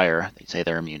immune to fire. They say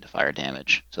they're immune to fire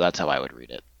damage. So that's how I would read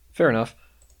it. Fair enough.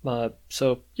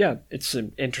 So yeah, it's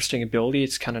an interesting ability.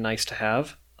 It's kind of nice to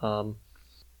have.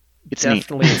 It's neat.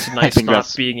 Definitely, it's I nice think not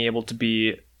that's being able to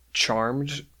be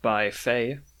charmed by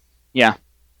Fae. yeah.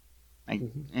 I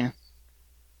Mhm. yeah.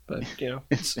 But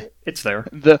It's it's there.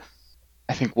 the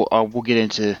I think we'll get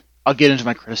into I'll get into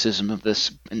my criticism of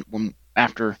this when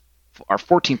after our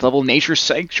 14th level, Nature's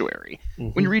Sanctuary.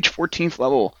 When you Hmm. reach 14th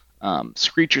level,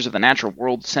 creatures of the natural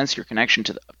world sense your connection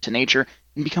to nature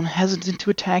and become hesitant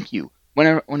to attack you.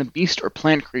 When a beast or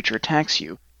plant creature attacks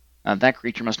you, that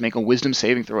creature must make a Wisdom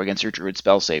saving throw against your Druid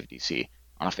spell save DC.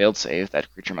 On a failed save,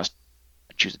 that creature must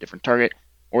choose a different target,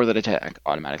 or that attack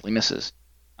automatically misses.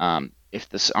 If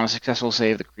this on a successful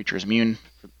save, the creature is immune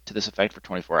to this effect for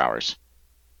 24 hours.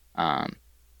 Um,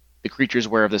 the creature is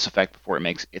aware of this effect before it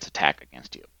makes its attack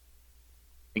against you.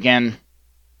 Again,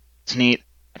 it's neat.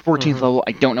 At 14th Hmm. level,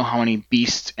 I don't know how many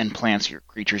beasts and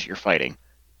creatures you're fighting.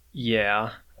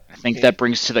 Yeah. I think Eh, that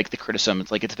brings to like the criticism.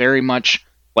 It's like it's very much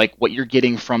like what you're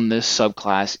getting from this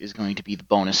subclass is going to be the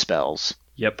bonus spells,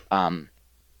 Yep. um,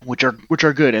 which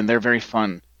are good and they're very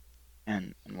fun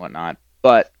and whatnot.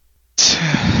 But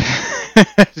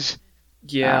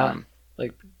Yeah. um,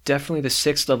 Like definitely the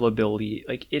sixth level ability.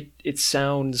 Like it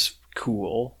sounds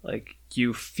cool. Like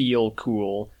you feel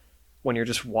cool when you're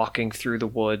just walking through the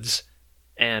woods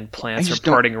and I plants are just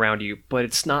don't parting around you, but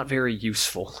it's not very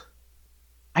useful.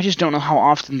 I just don't know how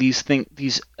often these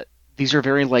are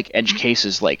very like edge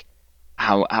cases. Like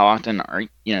how often are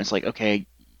it's like okay,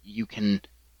 you can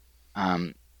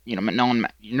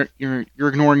you're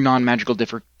ignoring non-magical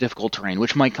difficult terrain,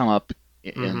 which might come up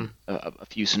Hmm. in a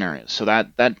few scenarios. So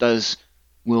that does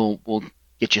will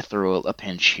get you through a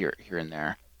pinch here and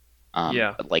there.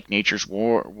 Yeah. But like Nature's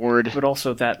Ward, But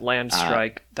also uh, that land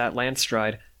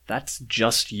stride, that's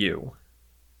just you.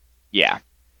 yeah,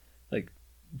 Like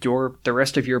the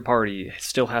rest of your party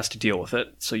still has to deal with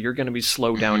it, so you're going to be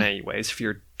slowed down hmm anyways if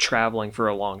you're traveling for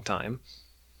a long time.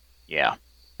 yeah,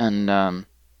 and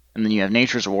then you have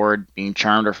Nature's Ward, being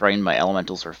charmed or frightened by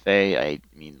elementals or fae. I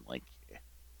mean, like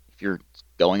if you're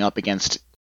going up against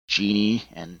genie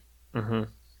and Mm-hmm.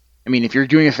 I mean, if you're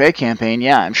doing a fake campaign,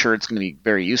 yeah, I'm sure it's going to be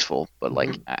very useful. But like,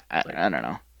 Mm-hmm. Like I don't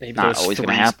know, it's maybe not those always going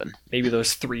to three happen. maybe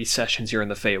those 3 sessions you're in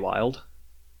the Feywild.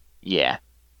 Yeah.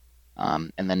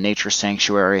 And then Nature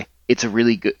Sanctuary. it's a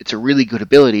really good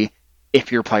ability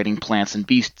if you're fighting plants and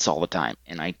beasts all the time,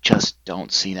 and I just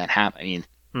don't see that happen. I mean,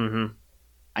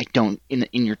 I don't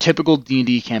in your typical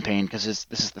D&D campaign, because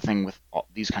this is the thing with all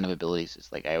these kind of abilities,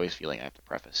 is like I always feel like I have to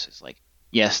preface is like,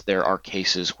 yes, there are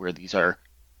cases where these are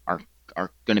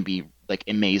going to be like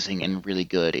amazing and really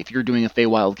good. If you're doing a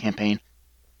Feywild campaign,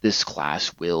 this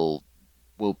class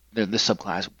this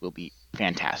subclass will be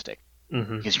fantastic,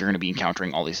 because you're going to be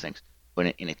encountering all these things.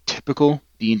 But in a typical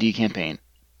D&D campaign,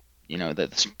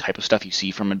 the type of stuff you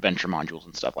see from adventure modules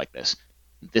and stuff like this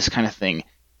kind of thing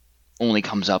only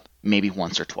comes up maybe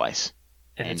once or twice.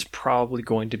 And it's probably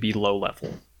going to be low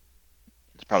level.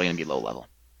 It's probably going to be low level.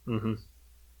 Mm-hmm.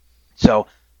 So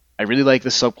I really like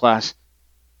this subclass.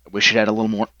 I wish it had a little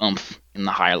more oomph in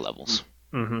the higher levels.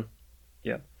 Mm-hmm.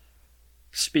 Yeah.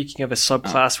 Speaking of a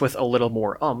subclass with a little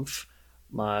more oomph,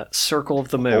 Circle of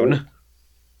the Moon.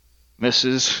 This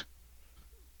is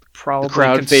probably the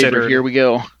crowd favorite. Here we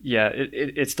go. Yeah,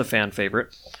 it's the fan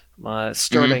favorite.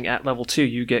 Starting at level 2,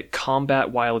 you get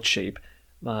Combat Wild Shape.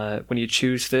 When you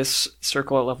choose this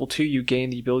circle at level 2, you gain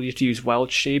the ability to use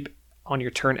Wild Shape on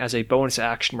your turn as a bonus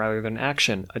action rather than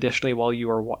action. Additionally, while you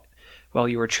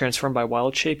are transformed by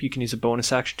Wild Shape, you can use a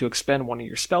bonus action to expend one of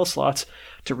your spell slots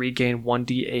to regain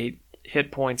 1d8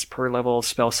 hit points per level of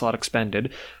spell slot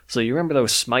expended. So you remember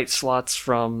those smite slots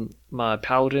from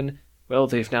Paladin? Well,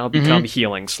 they've now become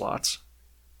healing slots.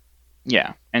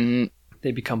 Yeah, and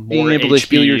they become more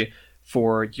HP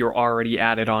for your already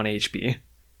added on HP.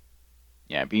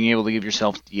 Yeah, being able to give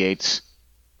yourself D8s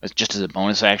just as a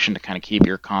bonus action to kind of keep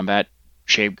your combat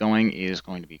shape going is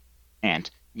going to be... And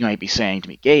you might be saying to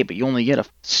me, Gabe, but you only get a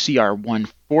CR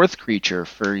 1/4 creature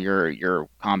for your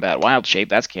combat wild shape.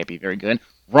 That can't be very good.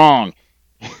 Wrong.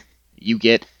 You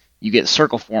get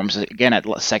circle forms again at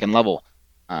second level.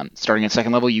 Starting at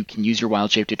second level, you can use your wild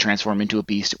shape to transform into a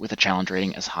beast with a challenge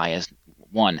rating as high as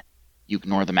 1. You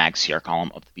ignore the mag CR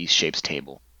column of the beast shapes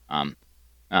table.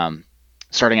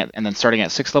 Starting at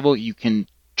 6th level, you can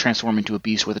transform into a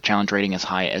beast with a challenge rating as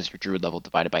high as your druid level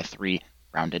divided by 3,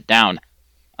 rounded down.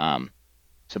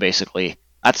 So basically,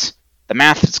 that's the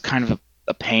math. Is kind of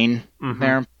a pain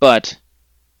there, but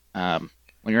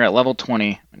when you're at level 20,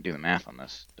 I'm gonna do the math on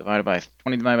this.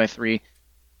 20 divided by 3,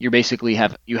 you basically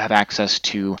have access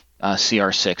to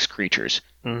CR6 creatures.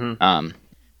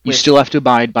 You still have to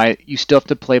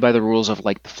play by the rules of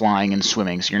like the flying and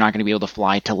swimming. So you're not going to be able to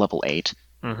fly to level 8,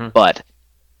 but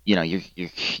you're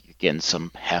getting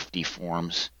some hefty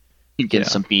forms. You're getting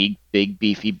some big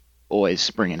beefy boys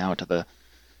bringing out to the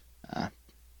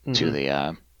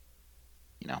to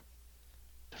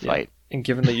fight. And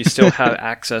given that you still have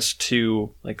access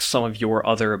to like some of your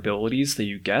other abilities that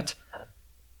you get,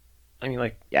 I mean,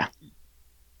 like,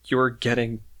 you're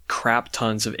getting crap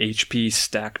tons of HP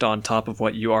stacked on top of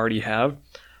what you already have.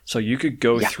 So you could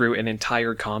go through an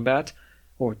entire combat,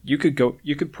 or you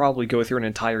could probably go through an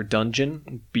entire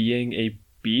dungeon being a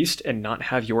beast and not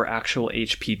have your actual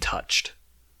HP touched.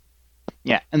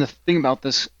 Yeah, and the thing about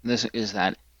this is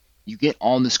that you get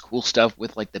all this cool stuff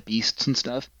with like the beasts and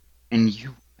stuff, and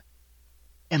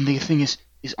the thing is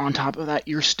on top of that,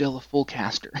 you're still a full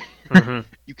caster.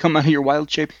 You come out of your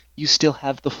wild shape, you still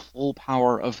have the full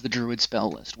power of the druid spell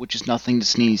list, which is nothing to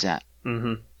sneeze at.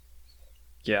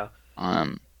 Yeah.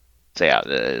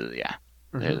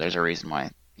 There's a reason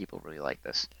why people really like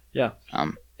this. Yeah.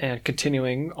 And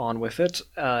continuing on with it,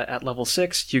 at level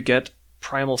 6, you get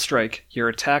Primal Strike. Your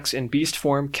attacks in beast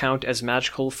form count as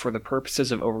magical for the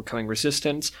purposes of overcoming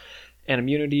resistance and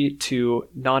immunity to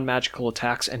non-magical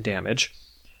attacks and damage.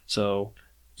 So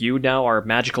you now are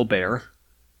Magical Bear.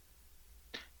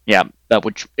 Yeah,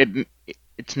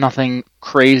 it's nothing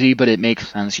crazy, but it makes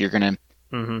sense. You're gonna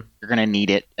need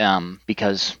it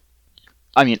because,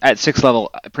 I mean, at 6th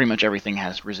level, pretty much everything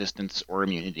has resistance or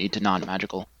immunity to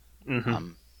non-magical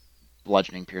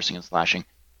bludgeoning, piercing, and slashing.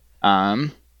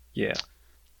 And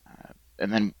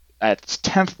then at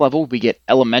 10th level, we get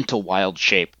Elemental Wild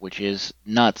Shape, which is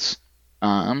nuts.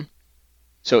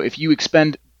 So if you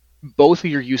expend both of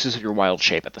your uses of your wild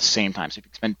shape at the same time, so if you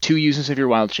expend 2 uses of your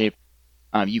wild shape,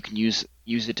 you can use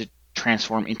it to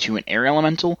transform into an air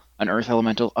elemental, an earth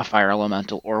elemental, a fire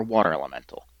elemental, or a water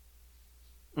elemental.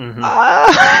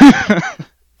 That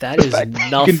is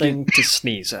nothing to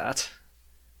sneeze at.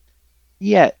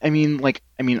 Yeah, I'm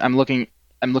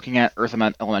looking at Earth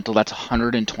Elemental. That's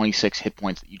 126 hit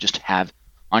points that you just have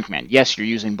on command. Yes, you're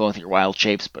using both your wild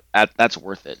shapes, but that's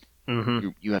worth it.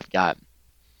 You've got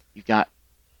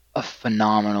a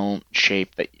phenomenal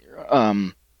shape that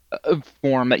a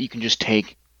form that you can just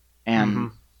take,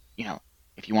 and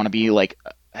if you want to be like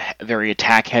very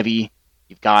attack heavy,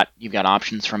 you've got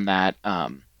options from that.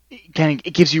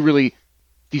 it gives you really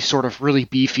these sort of really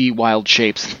beefy wild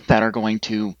shapes that are going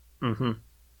to Mm-hmm.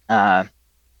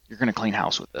 you're going to clean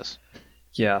house with this.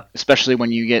 Yeah. Especially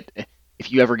when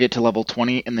if you ever get to level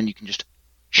 20, and then you can just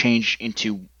change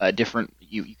into a different,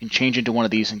 you can change into one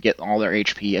of these and get all their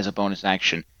HP as a bonus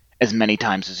action as many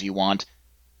times as you want,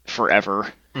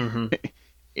 forever. Mm-hmm.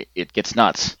 It gets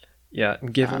nuts. Yeah,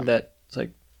 and given that it's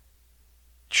like,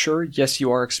 sure, yes,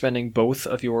 you are expending both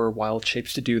of your wild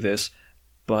shapes to do this,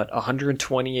 but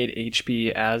 128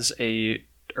 HP as a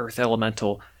Earth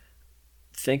Elemental,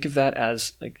 think of that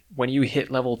as like when you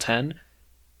hit level 10,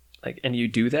 like, and you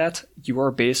do that, you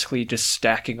are basically just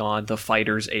stacking on the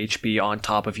fighter's HP on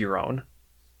top of your own.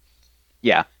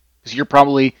 Yeah, because you're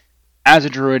probably, as a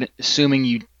druid, assuming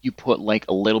you put like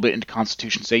a little bit into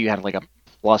Constitution, say you had like a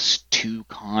 +2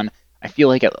 con. I feel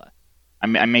like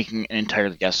I'm making an entire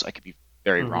guess. I could be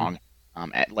very wrong.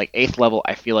 At like 8th level,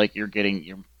 I feel like you're getting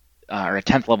your, or at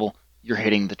 10th level, you're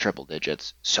hitting the triple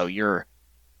digits. So you're,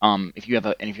 if you have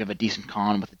a decent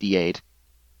con with a D8,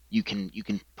 you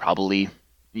can probably,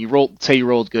 say you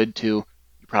rolled good too,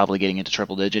 you're probably getting into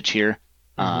triple digits here.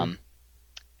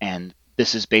 And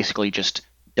this is basically just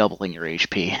doubling your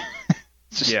HP.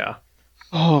 Yeah.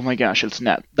 Oh my gosh, it's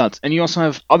nuts. And you also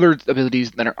have other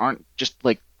abilities that aren't just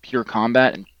like pure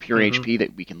combat and pure HP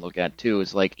that we can look at too.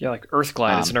 Is like, Yeah, like Earth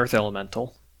Glide is an Earth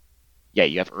Elemental. Yeah,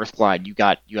 you have Earth Glide. You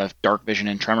have Dark Vision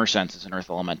and Tremor Sense as an Earth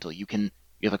Elemental. You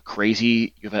have a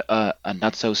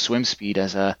nutso swim speed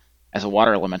as a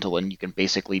Water Elemental, and you can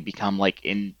basically become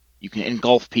you can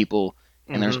engulf people,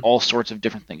 and there's all sorts of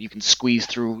different things. You can squeeze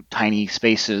through tiny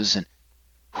spaces, and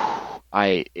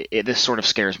this sort of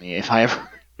scares me. If I ever,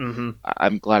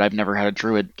 I'm glad I've never had a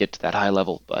druid get to that high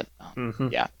level, but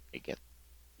yeah, it gets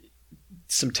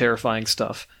some terrifying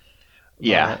stuff.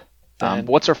 Yeah.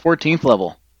 What's our 14th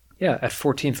level? Yeah, at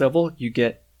 14th level, you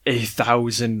get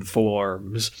 1,000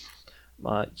 forms.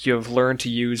 You have learned to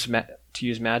use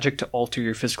magic to alter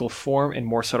your physical form in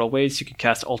more subtle ways. You can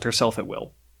cast Alter Self at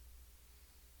will.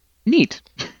 Neat.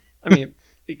 I mean,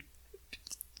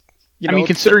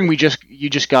 considering you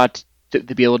just got the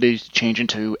ability to change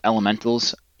into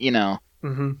elementals,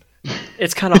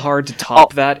 it's kind of hard to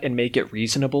top that and make it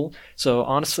reasonable. So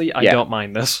honestly, I don't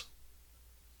mind this.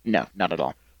 No, not at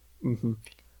all.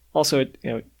 Also,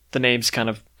 the name's kind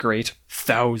of great.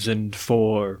 1,000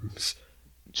 forms.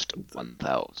 Just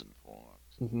 1,000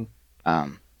 forms.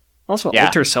 Also,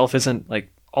 Alter Self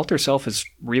Alter Self is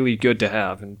really good to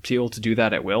have, and to be able to do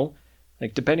that at will,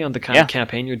 like depending on the kind of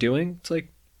campaign you're doing, it's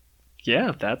like,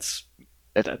 that's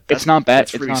it's not bad.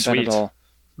 It's really not sweet. bad at all.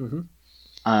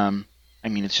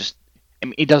 It's just,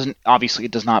 it doesn't, obviously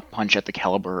it does not punch at the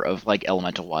caliber of like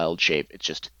Elemental Wild Shape. It's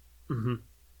just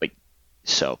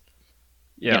so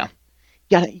you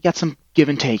got some give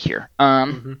and take here.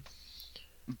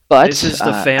 But this is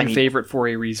the fan favorite for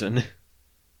a reason.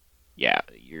 Yeah,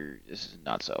 this is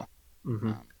not so.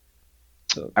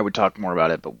 So I would talk more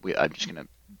about it, but I'm just gonna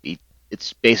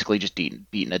it's basically just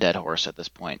beating a dead horse at this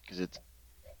point, because it's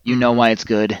why it's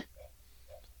good.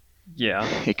 Yeah,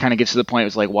 it kind of gets to the point.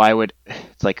 It's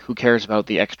like, who cares about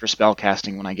the extra spell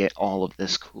casting when I get all of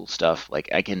this cool stuff? Like,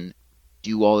 I can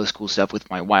do all this cool stuff with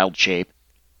my wild shape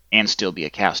and still be a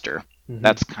caster.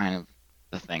 That's kind of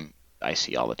the thing I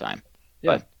see all the time.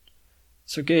 Yeah. But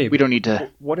so Gabe, we don't need to.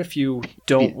 What if you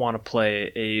don't want to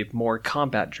play a more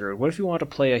combat druid? What if you want to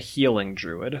play a healing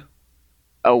druid?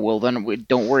 Oh, well then,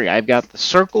 don't worry. I've got the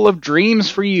Circle of Dreams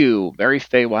for you. Very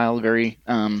Feywild, very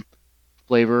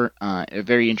flavor,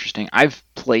 very interesting. I've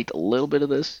played a little bit of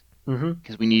this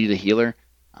because we needed a healer,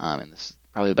 and this is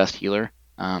probably the best healer.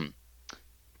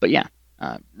 But yeah,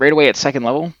 right away at 2nd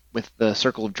level with the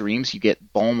Circle of Dreams, you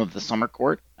get Balm of the Summer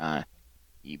Court.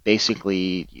 You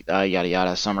basically yada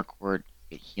yada Summer Court,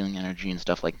 get healing energy and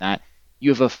stuff like that. You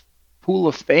have a pool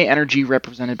of Fey energy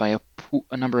represented by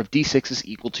a number of d6s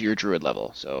equal to your druid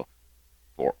level. So,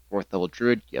 for 4th level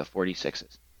druid, you have 4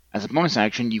 d6s. As a bonus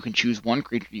action, you can choose one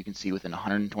creature you can see within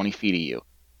 120 feet of you,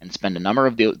 and spend a number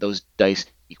of those dice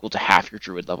equal to half your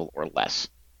druid level or less,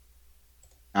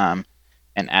 and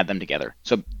add them together.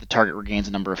 So the target regains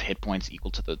a number of hit points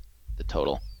equal to the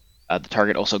total. The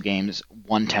target also gains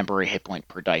 1 temporary hit point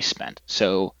per dice spent.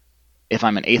 So if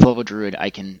I'm an 8th level druid, I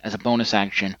can, as a bonus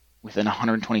action, within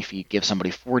 120 feet, give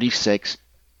somebody 46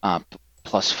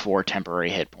 plus 4 temporary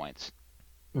hit points.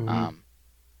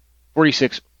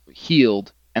 46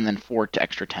 healed, and then 4 to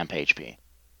extra temp HP.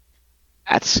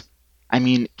 That's,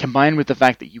 combined with the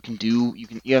fact that you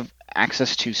have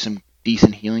access to some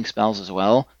decent healing spells as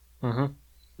well.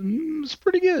 It's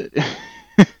pretty good.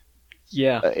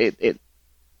 Yeah.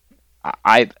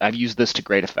 I've used this to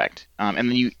great effect. And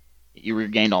then you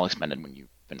regained all expended when you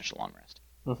finish a long rest.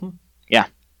 Mm-hmm. Yeah.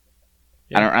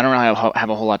 Yeah. I don't really have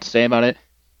a whole lot to say about it,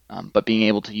 but being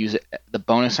able to use it, the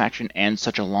bonus action and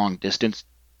such a long distance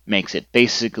makes it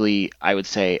basically, I would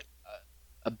say,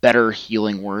 a better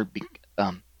healing word,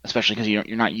 especially because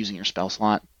you're not using your spell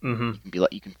slot. Mm-hmm.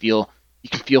 You can feel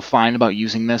fine about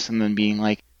using this, and then being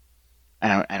like,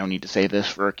 I don't need to save this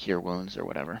for cure wounds or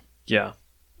whatever. Yeah.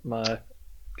 I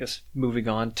guess moving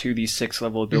on to the 6th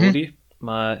level ability,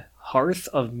 my Hearth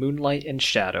of Moonlight and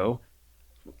Shadow.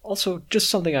 Also, just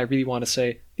something I really want to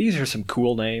say. These are some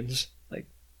cool names. Like,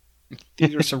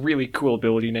 these are some really cool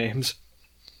ability names.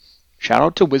 Shout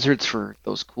out to wizards for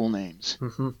those cool names.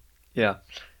 Mm-hmm. Yeah.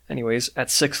 Anyways, at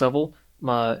 6th level,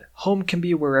 my home can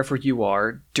be wherever you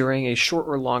are. During a short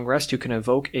or long rest, you can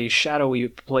evoke a shadowy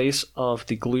place of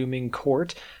the glooming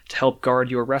court to help guard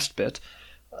your respite.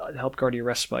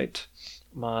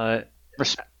 My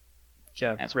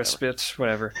respite,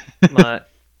 whatever.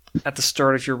 At the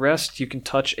start of your rest, you can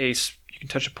touch a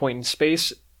point in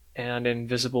space, and an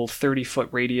invisible 30-foot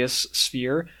radius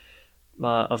sphere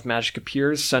of magic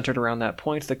appears centered around that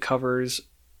point. The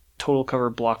total cover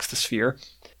blocks the sphere.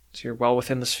 So you're well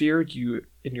within the sphere. You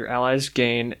and your allies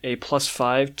gain a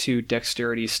 +5 to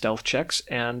dexterity stealth checks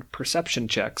and perception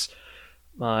checks.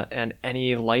 And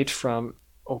any light from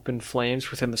open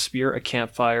flames within the sphere, a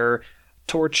campfire,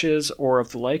 torches, or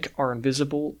of the like are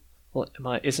invisible.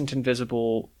 Isn't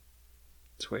invisible.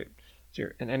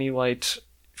 And any light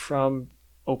from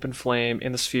open flame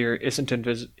in the sphere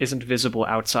isn't visible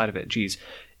outside of it. Jeez,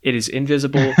 it is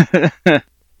invisible.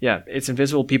 Yeah, it's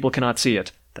invisible. People cannot see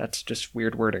it. That's just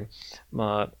weird wording.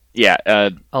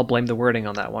 I'll blame the wording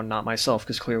on that one, not myself,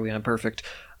 because clearly I'm perfect.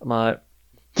 The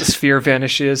sphere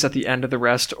vanishes at the end of the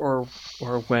rest, or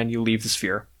when you leave the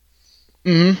sphere.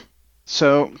 Mm-hmm.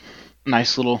 So,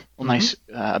 nice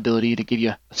ability to give you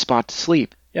a spot to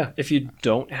sleep. Yeah, if you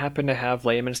don't happen to have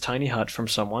Layman's Tiny Hut from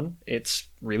someone, it's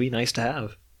really nice to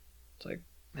have. It's like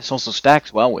this also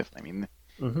stacks well with.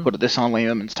 Put this on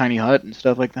Layman's Tiny Hut and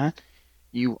stuff like that.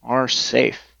 You are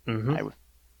safe. Mm-hmm.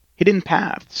 Hidden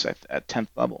paths at 10th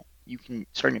level.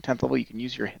 Starting at 10th level, you can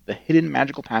use the hidden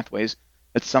magical pathways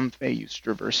that some Fae use to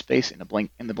traverse space in the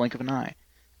blink of an eye.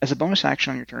 As a bonus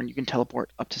action on your turn, you can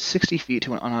teleport up to 60 feet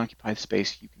to an unoccupied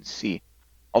space you can see.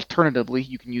 Alternatively,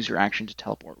 you can use your action to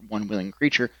teleport one willing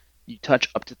creature you touch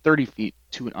up to 30 feet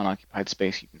to an unoccupied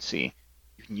space you can see.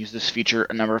 You can use this feature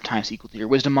a number of times equal to your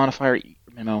wisdom modifier,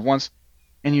 minimum of once,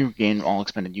 and you gain all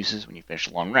expended uses when you finish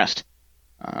a long rest.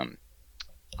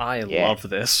 I love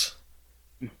this.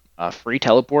 Free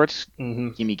teleports,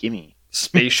 mm-hmm. gimme.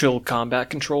 Spatial combat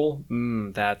control,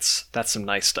 that's some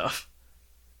nice stuff.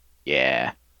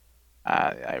 Yeah,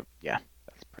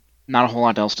 not a whole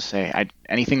lot else to say.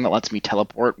 Anything that lets me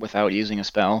teleport without using a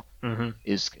spell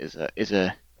is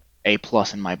a A+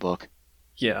 in my book.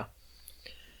 Yeah,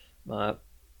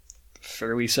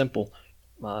 fairly simple.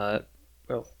 Well,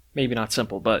 maybe not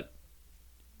simple, but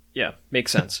yeah,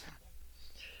 makes sense.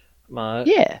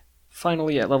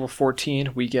 Finally, at level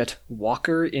 14, we get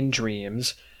Walker in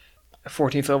Dreams. At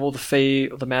 14th level,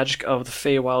 the magic of the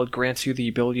Feywild grants you the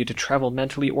ability to travel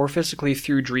mentally or physically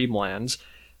through dreamlands.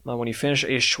 When you finish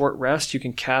a short rest, you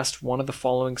can cast one of the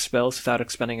following spells without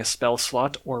expending a spell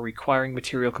slot or requiring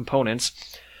material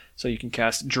components. So you can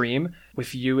cast Dream,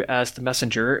 with you as the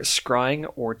messenger,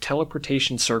 Scrying, or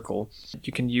Teleportation Circle.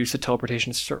 You can use the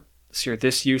Teleportation Circle.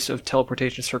 This use of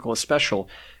Teleportation Circle is special.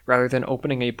 Rather than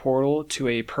opening a portal to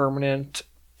a permanent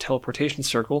teleportation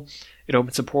circle, it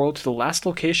opens a portal to the last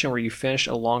location where you finish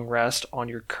a long rest on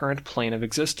your current plane of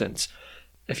existence.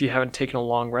 If you haven't taken a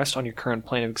long rest on your current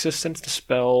plane of existence, the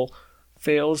spell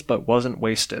fails but wasn't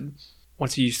wasted.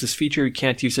 Once you use this feature, you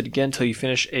can't use it again until you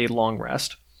finish a long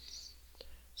rest.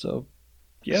 So,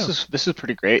 yeah. This is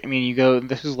pretty great.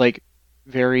 This is like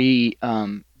very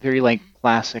like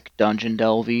classic dungeon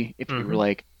delvey. If you were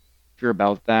like, if you're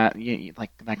about that,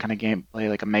 like that kind of gameplay,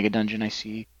 like a mega dungeon. I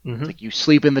see. It's like you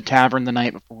sleep in the tavern the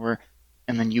night before,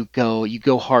 and then you go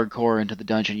hardcore into the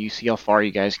dungeon. You see how far you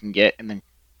guys can get, and then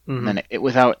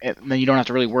then you don't have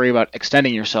to really worry about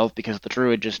extending yourself because the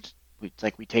druid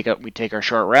we take our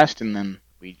short rest, and then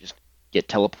we just get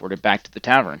teleported back to the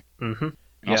tavern. And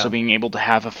also being able to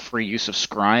have a free use of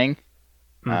scrying.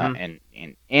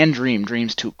 And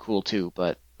dreams too cool too,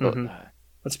 but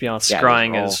let's be honest,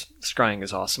 scrying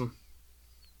is awesome.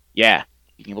 Yeah,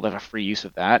 being able to have a free use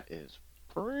of that is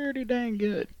pretty dang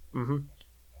good.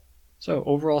 So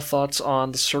overall thoughts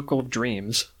on the Circle of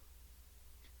Dreams?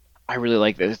 I really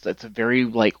like this. It's a very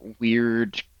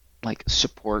weird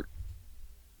support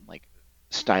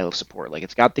style of support.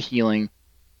 It's got the healing,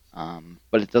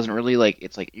 but it doesn't really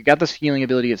it's you got this healing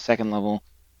ability at 2nd level.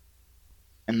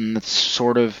 and that's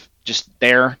sort of just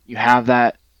there. You have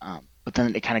that, but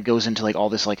then it kind of goes into like all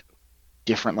this like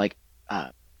different like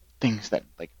things that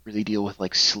like really deal with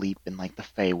like sleep and like the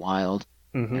Feywild.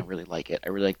 And I Mm-hmm. really like it. I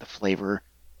really like the flavor.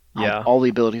 Yeah. All the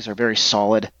abilities are very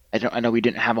solid. I know we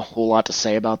didn't have a whole lot to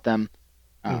say about them,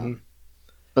 Mm-hmm.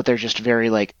 but they're just very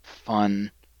like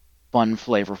fun,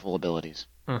 flavorful abilities.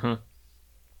 Mm-hmm.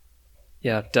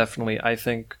 Yeah, definitely. I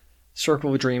think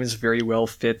Circle of Dreams very well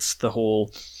fits the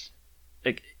whole.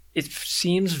 Like, it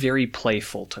seems very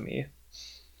playful to me.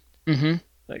 Mm-hmm.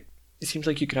 Like, it seems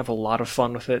like you can have a lot of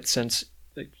fun with it since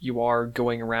like, you are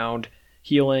going around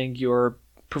healing, you're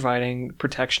providing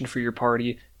protection for your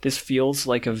party. This feels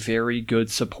like a very good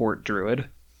support druid.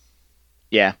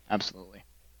 Yeah, absolutely.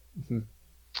 Mm-hmm.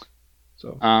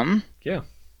 So, Um, yeah.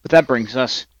 but that brings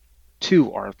us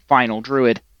to our final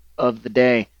druid of the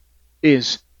day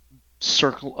is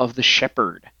Circle of the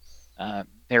Shepherd.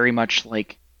 Very much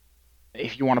like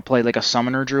if you want to play like a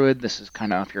summoner druid, this is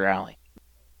kind of up your alley.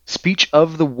 Speech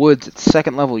of the Woods at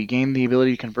second level. You gain the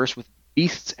ability to converse with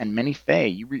beasts and many fae.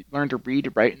 You learn to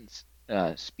read, write,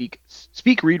 and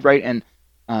speak, read, write, and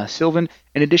Sylvan.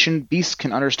 In addition, beasts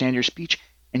can understand your speech,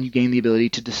 and you gain the ability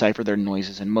to decipher their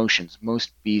noises and motions.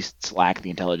 Most beasts lack the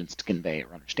intelligence to convey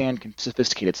or understand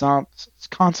sophisticated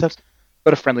concepts,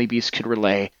 but a friendly beast could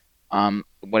relay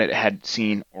what it had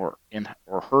seen or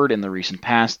heard in the recent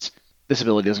pasts. This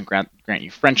ability doesn't grant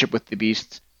you friendship with the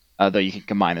beasts, though you can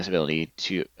combine this ability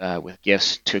to with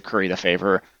gifts to curry the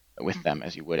favor with them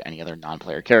as you would any other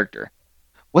non-player character.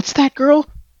 What's that, girl?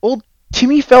 Old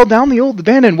Timmy fell down the old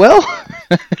abandoned well?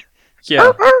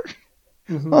 Yeah.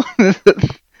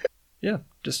 Mm-hmm. Yeah.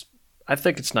 Just, I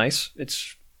think it's nice.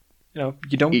 It's,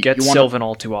 you don't get Sylvan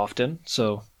all too often,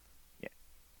 so. Yeah.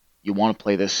 You want to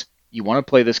play this. You want to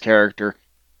play this character.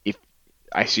 If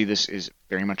I see this is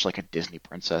very much like a Disney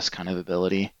princess kind of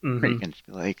ability, where you can just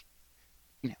be like,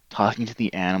 talking to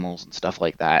the animals and stuff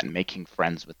like that, and making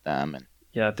friends with them. And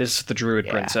yeah, this is the druid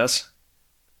princess.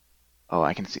 Oh,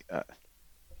 I can see.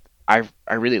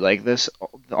 I really like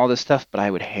all this stuff, but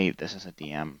I would hate this as a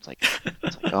DM. It's like,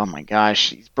 oh my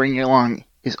gosh, he's bringing along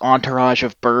his entourage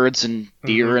of birds and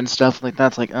deer and stuff like that.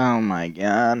 It's like, oh my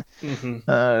god,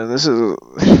 this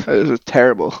is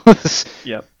terrible.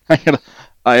 Yep.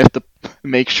 I have to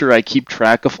make sure I keep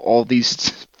track of all these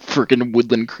freaking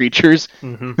woodland creatures.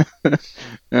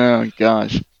 Oh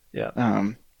gosh.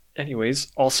 Yeah.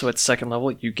 Anyways, also at second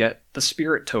level, you get the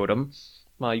Spirit Totem.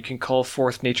 You can call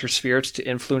forth nature spirits to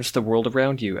influence the world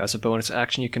around you. As a bonus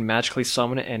action, you can magically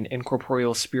summon an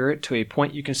incorporeal spirit to a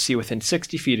point you can see within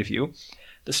 60 feet of you.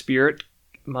 The spirit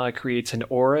creates an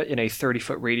aura in a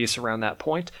 30-foot radius around that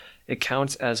point. It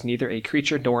counts as neither a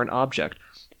creature nor an object,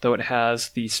 though it has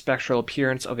the spectral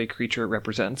appearance of a creature it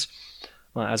represents.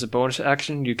 As a bonus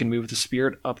action, you can move the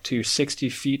spirit up to 60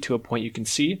 feet to a point you can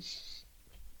see.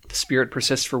 The spirit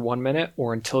persists for 1 minute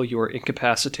or until you are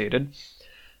incapacitated.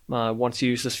 Once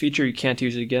you use this feature, you can't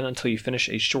use it again until you finish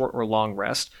a short or long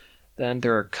rest. Then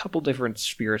there are a couple different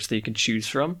spirits that you can choose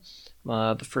from.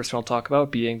 The first one I'll talk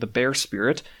about being the Bear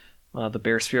Spirit. The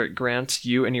Bear Spirit grants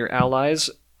you and your allies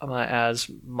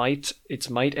as its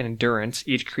might and endurance.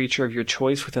 Each creature of your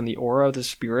choice within the aura of the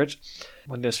spirit,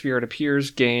 when the spirit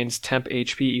appears, gains temp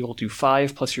HP equal to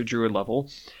 5 plus your druid level.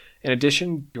 In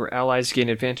addition, your allies gain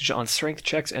advantage on strength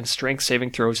checks and strength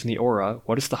saving throws in the aura.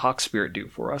 What does the Hawk Spirit do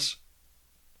for us?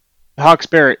 The Hawk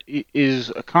Spirit is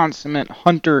a consummate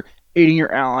hunter, aiding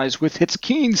your allies with its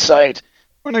keen sight.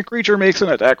 When a creature makes an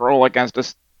attack roll against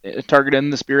a target in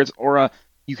the spirit's aura,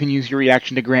 you can use your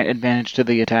reaction to grant advantage to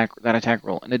that attack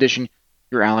roll. In addition,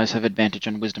 your allies have advantage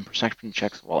on wisdom perception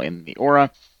checks while in the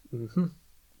aura.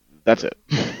 That's it.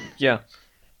 Yeah.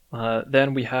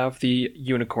 Then we have the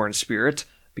Unicorn Spirit,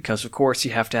 because of course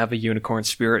you have to have a Unicorn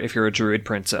Spirit if you're a druid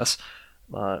princess.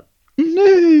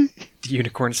 The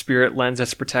Unicorn Spirit lends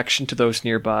its protection to those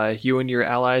nearby. You and your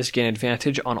allies gain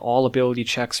advantage on all ability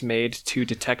checks made to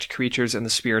detect creatures in the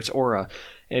spirit's aura.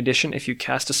 In addition, if you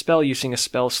cast a spell using a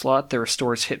spell slot that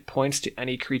restores hit points to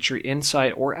any creature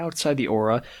inside or outside the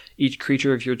aura, each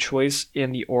creature of your choice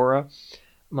in the aura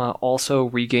also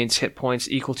regains hit points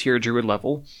equal to your druid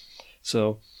level.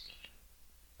 So,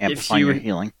 amplifying your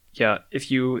healing. Yeah, if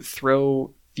you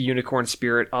throw the Unicorn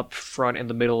Spirit up front in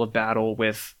the middle of battle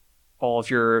with all of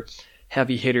your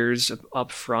heavy hitters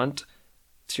up front.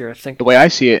 So I think the way I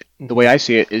see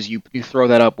it is you throw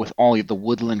that up with all of the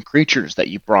woodland creatures that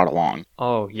you brought along.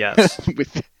 Oh yes,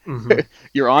 with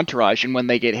your entourage, and when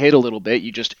they get hit a little bit,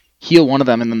 you just heal one of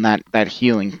them, and then that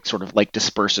healing sort of like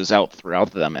disperses out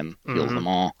throughout them and heals them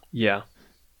all. Yeah,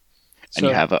 and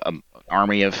you have an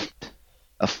army of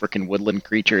freaking woodland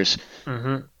creatures.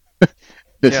 Mm-hmm.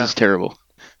 This is terrible.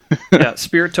 Yeah,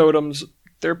 spirit totems,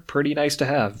 they're pretty nice to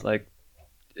have. Like,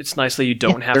 it's nice that you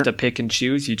don't have to pick and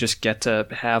choose. You just get to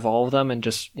have all of them and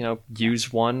just,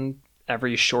 use one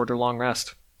every short or long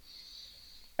rest.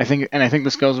 I think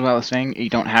this goes without saying. You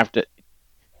don't have to.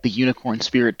 The unicorn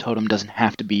spirit totem doesn't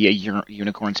have to be a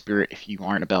unicorn spirit if you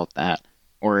aren't about that,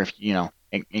 or if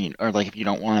or like if you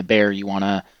don't want a bear, you want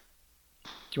a.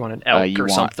 You want an elk or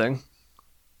something?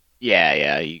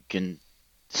 Yeah, you can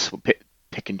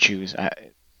pick and choose.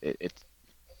 It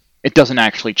doesn't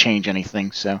actually change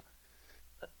anything, so.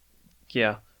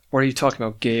 Yeah. What are you talking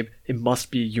about, Gabe? It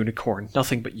must be a unicorn.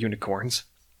 Nothing but unicorns.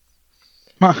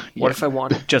 Yeah. What if I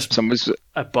want just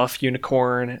a buff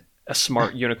unicorn, a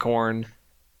smart unicorn,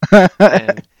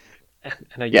 and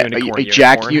a unicorn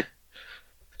unicorn?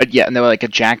 No, like a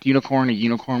jack unicorn, a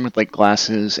unicorn with like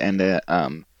glasses, and a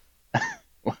and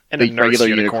a regular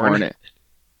unicorn.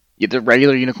 Yeah, the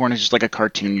regular unicorn is just like a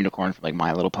cartoon unicorn from like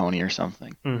My Little Pony or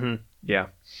something. Mm-hmm. Yeah.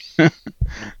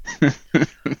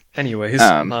 Anyways,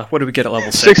 what do we get at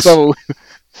level 6?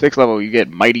 Sixth level, you get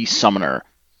Mighty Summoner.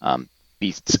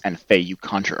 Beasts and Fae you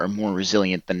conjure are more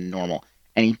resilient than normal.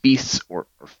 Any beasts or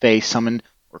Fae summoned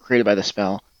or created by the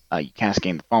spell you cast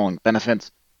gain the following benefits.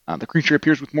 The creature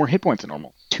appears with more hit points than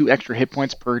normal. 2 extra hit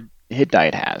points per hit die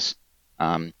it has.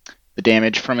 The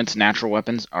damage from its natural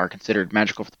weapons are considered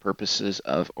magical for the purposes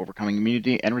of overcoming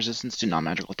immunity and resistance to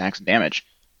non-magical attacks and damage.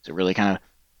 So really kind of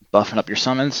buffing up your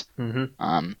summons.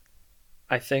 Mm-hmm.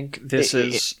 I think this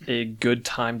is a good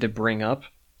time to bring up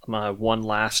one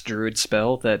last druid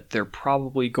spell that they're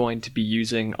probably going to be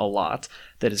using a lot,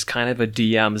 that is kind of a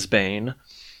DM's bane,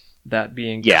 that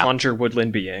being Conjure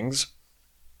Woodland Beings.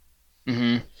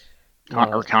 Mm-hmm.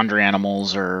 Or conjure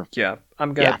animals, or... Yeah,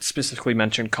 I'm going to specifically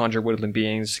mention Conjure Woodland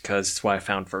Beings because it's what I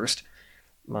found first.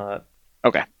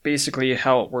 Okay. Basically,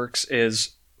 how it works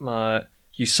is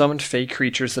you summon Fae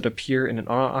creatures that appear in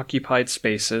unoccupied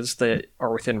spaces that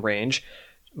are within range.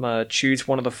 Choose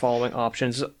one of the following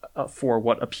options for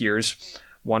what appears.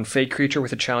 1 Fae creature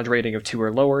with a challenge rating of 2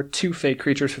 or lower, 2 Fae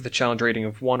creatures with a challenge rating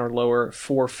of 1 or lower,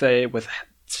 4 Fae with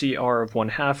CR of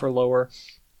 1/2 or lower,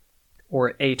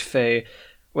 or 8 Fae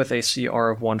with a CR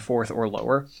of 1/4 or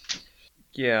lower.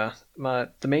 Yeah,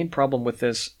 the main problem with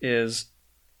this is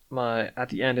at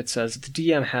the end it says the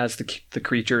DM has the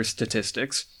creature's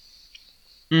statistics.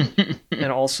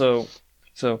 And also,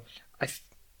 so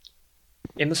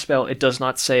in the spell, it does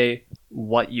not say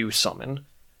what you summon.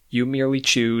 You merely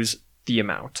choose the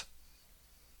amount.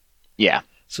 Yeah.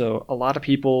 So a lot of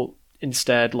people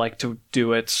instead like to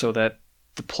do it so that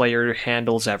the player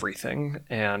handles everything,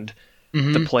 and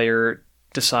the player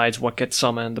decides what gets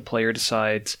summoned, the player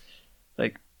decides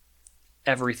like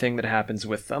everything that happens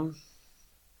with them.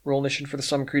 Roll initiative for the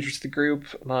summoned creatures of the group,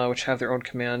 which have their own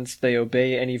commands. They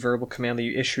obey any verbal command that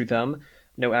you issue them.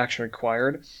 No action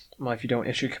required. If you don't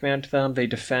issue a command to them, they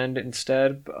defend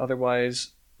instead, but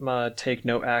otherwise take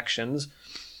no actions.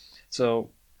 So,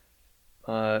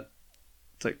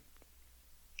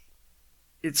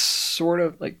 it's sort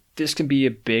of like this can be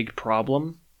a big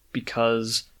problem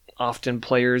because often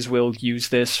players will use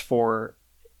this for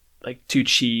to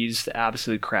cheese the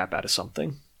absolute crap out of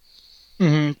something.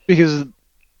 Because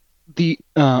the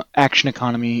action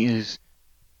economy is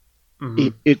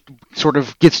it sort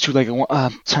of gets to like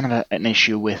kind of an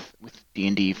issue with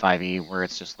D&D 5e, where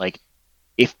it's just like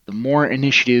if the more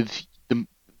initiative,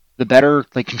 the better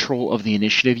control of the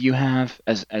initiative you have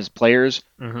as players,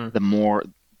 the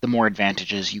more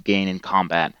advantages you gain in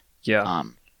combat. Yeah.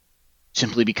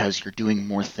 Simply because you're doing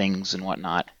more things and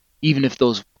whatnot, even if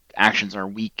those actions are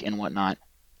weak and whatnot.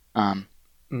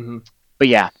 But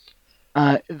yeah,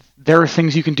 there are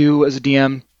things you can do as a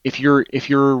DM if you're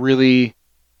really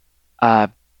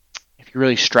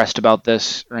stressed about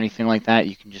this or anything like that.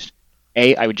 You can just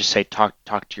I would just say talk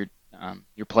to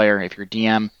your player. If you're a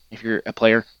DM, if you're a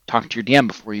player, talk to your DM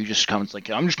before you just come. It's like,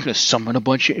 I'm just going to summon a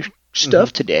bunch of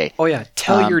stuff today. Oh yeah,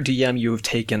 tell your DM you have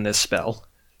taken this spell.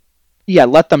 Yeah,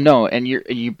 let them know. And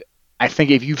I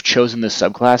think if you've chosen this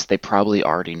subclass, they probably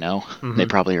already know. They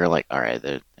probably are like, all right,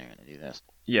 they're going to do this.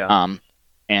 Yeah.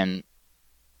 And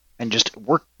just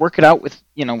work it out with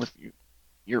with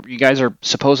you guys are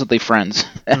supposedly friends,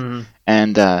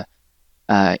 and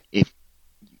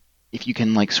if you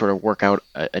can sort of work out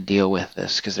a deal with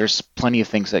this, because there's plenty of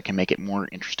things that can make it more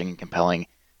interesting and compelling.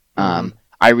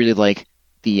 I really like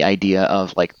the idea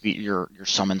of your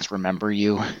summons remember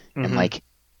you, and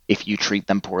if you treat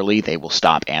them poorly, they will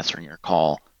stop answering your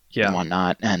call and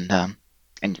whatnot, and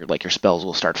your spells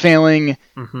will start failing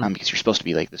because you're supposed to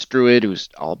be this druid who's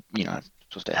all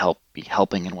supposed to be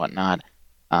helping and whatnot.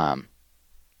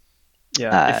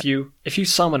 Yeah, if you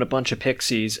summon a bunch of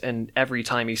pixies and every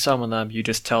time you summon them, you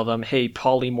just tell them, "Hey,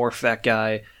 polymorph that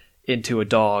guy into a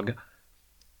dog."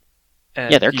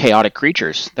 And Yeah, they're chaotic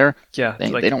creatures. Yeah,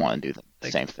 They don't want to do the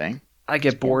like, same thing. I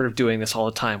get bored of doing this all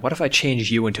the time. What if I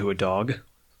change you into a dog?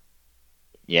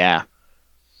 Yeah.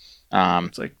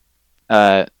 It's like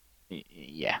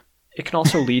Yeah. it can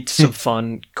also lead to some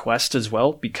fun quests as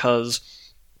well because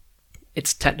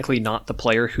it's technically not the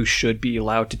player who should be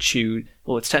allowed to choose.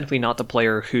 Well, it's technically not the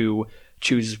player who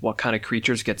chooses what kind of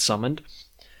creatures get summoned.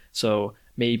 So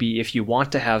maybe if you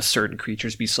want to have certain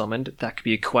creatures be summoned, that could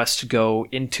be a quest to go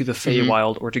into the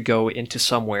Feywild or to go into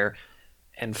somewhere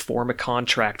and form a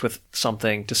contract with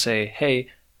something to say, hey,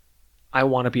 I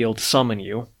want to be able to summon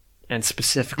you, and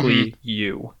specifically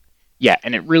you. Yeah,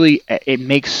 and it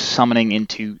makes summoning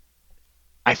into,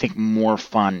 I think, more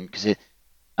fun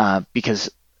because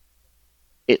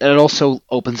it also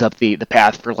opens up the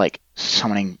path for like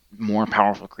summoning more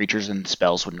powerful creatures than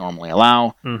spells would normally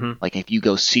allow. Like if you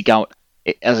go seek out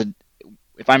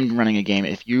if I'm running a game,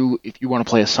 if you want to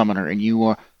play a summoner and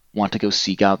you want to go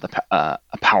seek out a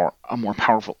more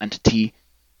powerful entity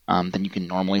than you can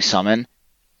normally summon,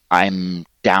 I'm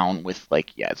down with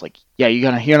you're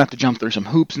gonna have to jump through some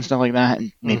hoops and stuff like that,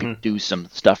 and maybe do some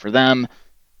stuff for them.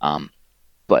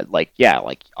 But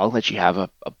I'll let you have a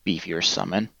beefier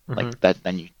summon like that.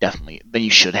 Then you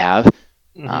should have.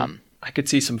 I could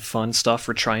see some fun stuff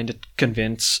for trying to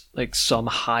convince some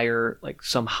higher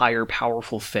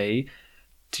powerful Fae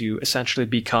to essentially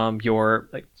become your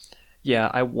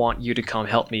I want you to come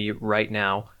help me right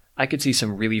now. I could see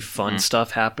some really fun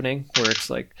stuff happening where it's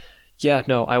like, yeah,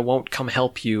 no, I won't come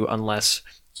help you unless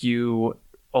you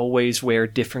always wear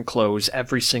different clothes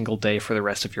every single day for the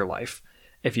rest of your life.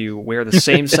 If you wear the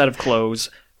same set of clothes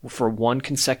for one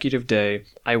consecutive day,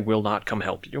 I will not come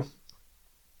help you.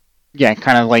 Yeah,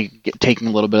 kind of like taking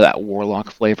a little bit of that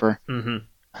warlock flavor.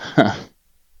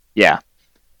 Yeah.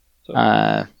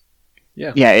 So,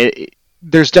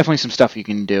 there's definitely some stuff you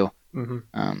can do.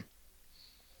 But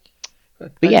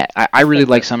yeah, I really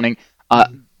like summoning.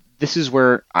 This is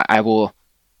where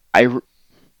we're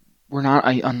not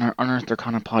an Unearthed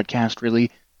Arcana podcast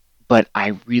really, but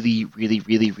I really, really,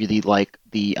 really, really like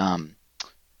the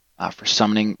for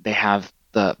summoning they have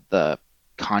the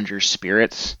conjure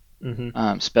spirits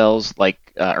spells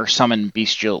or summon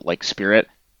bestial like spirit,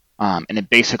 and it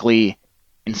basically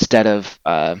instead of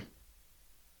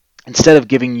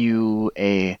giving you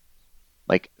a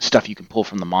stuff you can pull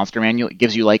from the monster manual, it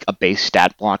gives you like a base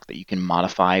stat block that you can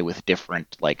modify with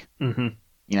different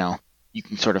you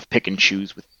can sort of pick and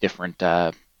choose with different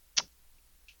what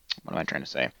am I trying to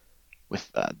say?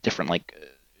 With different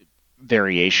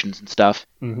variations and stuff,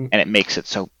 and it makes it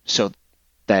so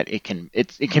that it can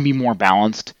be more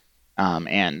balanced,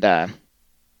 and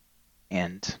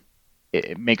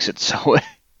it makes it so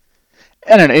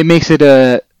I don't know. It makes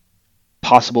it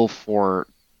possible to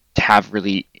have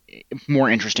really more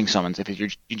interesting summons if you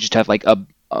just have like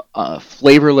a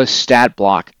flavorless stat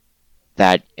block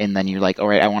and then you're like, all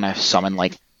right, I want to summon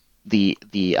like the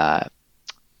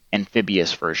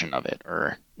amphibious version of it,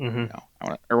 or I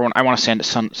want to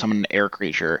summon an air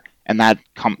creature, and that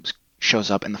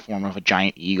shows up in the form of a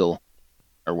giant eagle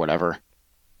or whatever,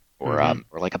 or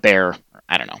like a bear, or,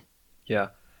 I don't know. Yeah.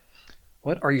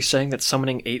 What are you saying, that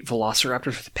summoning 8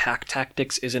 velociraptors with pack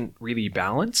tactics isn't really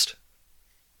balanced?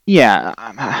 Yeah,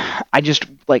 I just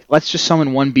let's just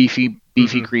summon one beefy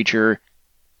creature,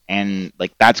 and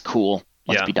that's cool.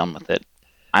 Let's be done with it.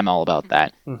 I'm all about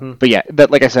that. But yeah,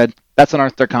 like I said, that's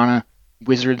Unearthed Arcana.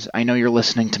 Wizards, I know you're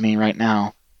listening to me right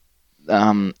now.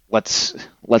 Let's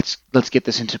get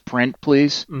this into print,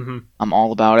 please. I'm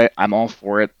all about it. I'm all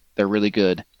for it. They're really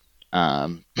good.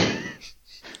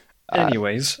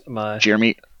 Anyways,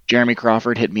 Jeremy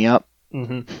Crawford hit me up.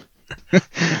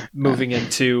 Moving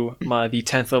into the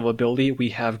 10th level ability, we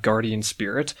have Guardian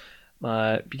Spirit.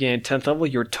 Beginning at 10th level,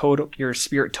 your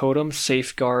spirit totem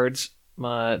safeguards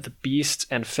the beasts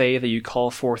and fae that you call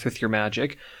forth with your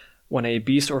magic. When a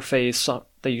beast or fae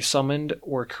that you summoned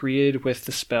or created with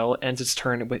the spell ends its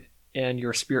turn and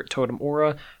your spirit totem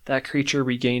aura, that creature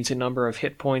regains a number of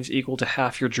hit points equal to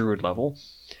half your druid level.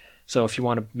 So if you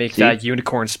want to make that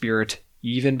unicorn spirit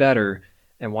even better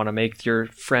and want to make your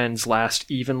friends last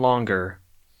even longer,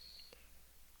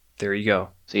 there you go.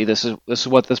 See, this is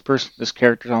what this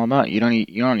character's all about. You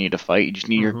don't need to fight. You just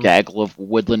need your gaggle of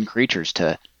woodland creatures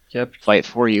to fight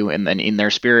for you, and then in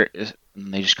their spirit,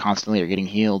 they just constantly are getting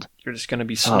healed. You're just gonna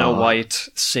be Snow White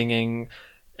singing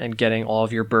and getting all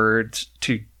of your birds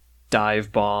to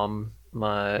dive bomb.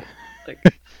 I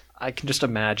can just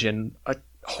imagine a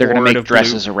they're gonna horde make of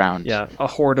dresses around. Yeah, a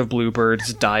horde of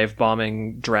bluebirds dive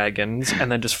bombing dragons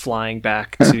and then just flying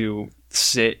back to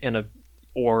sit in a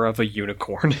oar of a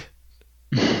unicorn.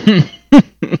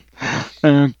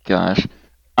 Oh gosh.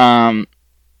 Um.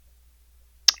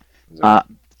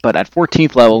 But at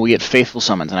 14th level, we get Faithful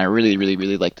Summons, and I really, really,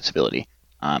 really like this ability.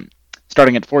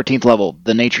 Starting at 14th level,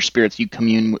 the nature spirits you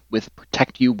commune with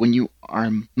protect you when you are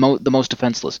the most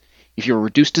defenseless. If you are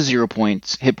reduced to 0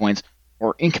 hit points,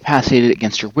 or incapacitated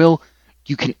against your will,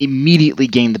 you can immediately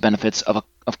gain the benefits of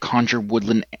conjure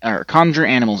woodland or conjure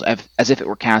animals as if it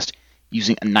were cast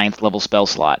using a 9th level spell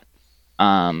slot.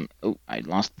 I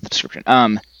lost the description.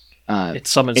 It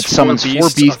summons four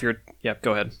beasts of your. Yeah,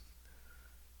 go ahead.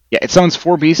 Yeah, it summons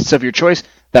 4 beasts of your choice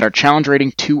that are challenge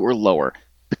rating 2 or lower.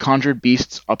 The conjured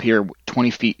beasts appear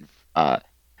 20 feet,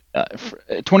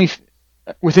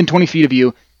 within 20 feet of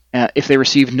you. If they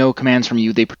receive no commands from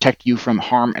you, they protect you from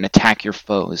harm and attack your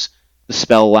foes. The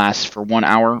spell lasts for 1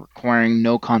 hour, requiring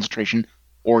no concentration,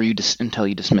 or until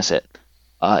you dismiss it.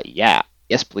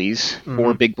 Yes, please.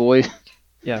 4 big boys.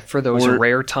 Yeah, for those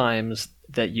rare times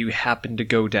that you happen to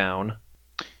go down.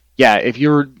 Yeah, if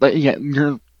you're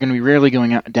going to be rarely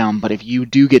going down, but if you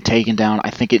do get taken down,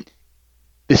 I think it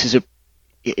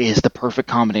is the perfect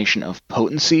combination of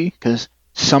potency, because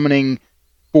summoning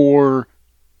 4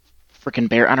 freaking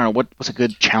bear. I don't know what's a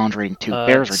good challenge rating 2.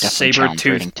 Bears are definitely challenge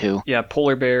rating 2. Yeah,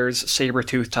 polar bears,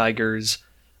 saber-toothed tigers.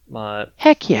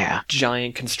 Heck yeah.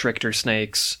 Giant constrictor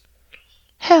snakes.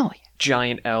 Hell yeah.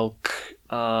 Giant elk.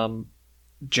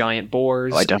 Giant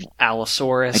boars.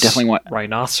 Allosaurus. I definitely want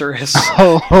rhinoceros.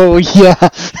 Oh yeah.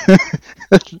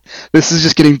 This is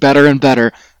just getting better and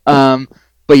better.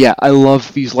 But yeah, I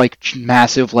love these like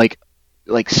massive like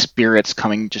spirits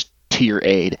coming just to your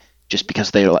aid, just because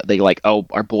they like, oh,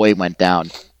 our boy went down,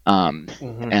 and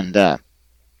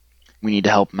we need to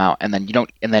help him out. And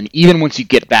then even once you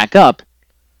get back up,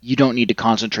 you don't need to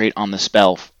concentrate on the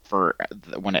spell for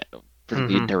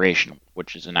the duration,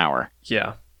 which is an hour.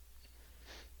 Yeah.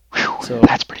 Whew, so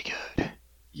that's pretty good.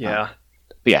 Yeah.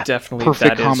 Yeah. Definitely.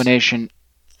 Perfect combination.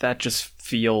 That just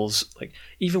feels like,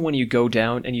 even when you go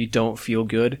down and you don't feel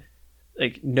good,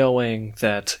 like knowing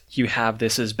that you have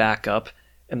this as backup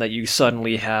and that you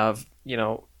suddenly have,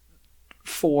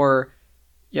 4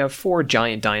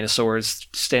 giant dinosaurs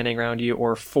standing around you,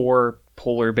 or 4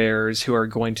 polar bears who are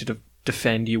going to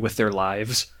defend you with their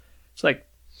lives. It's like,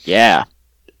 yeah,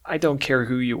 I don't care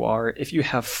who you are. If you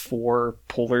have 4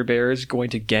 polar bears going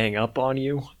to gang up on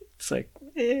you, it's like,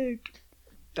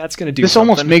 that's going to do this something.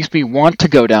 Almost makes me want to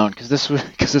go down, because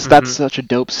that's such a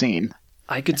dope scene.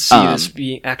 I could see this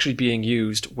being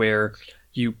used where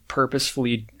you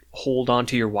purposefully hold on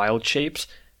to your wild shapes,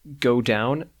 go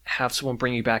down, have someone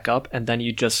bring you back up, and then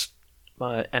you just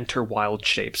enter wild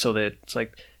shape, so that it's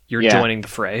like you're joining the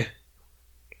fray.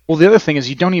 Well, the other thing is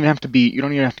you don't even have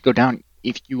to go down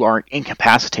if you are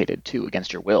incapacitated too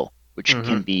against your will, which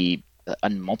can be a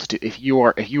multitude. If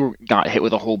you got hit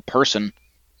with a whole person,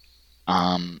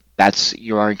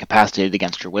 you are incapacitated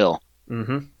against your will.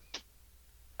 Mm-hmm.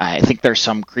 I think there's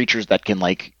some creatures that can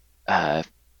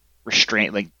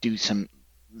restrain, do some,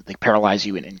 paralyze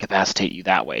you and incapacitate you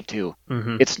that way too.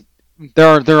 Mm-hmm. There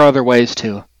are other ways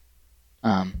to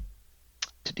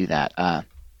do that.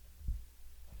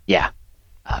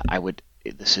 I would.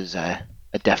 This is a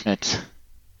definite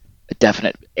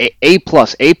A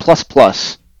plus.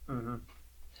 Mm-hmm.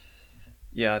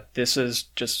 Yeah, this is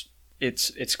just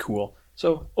it's cool.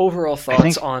 So overall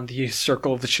thoughts on the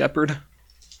Circle of the Shepherd?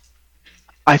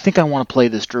 I think I want to play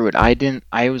this druid. I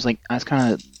was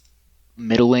kind of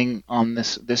middling on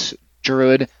this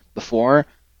druid before,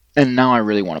 and now I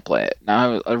really want to play it.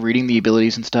 Now reading the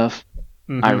abilities and stuff,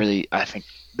 I think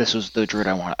this was the druid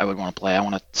I would want to play. I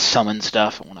want to summon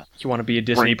stuff. You want to be a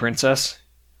Disney princess?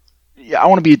 Yeah, I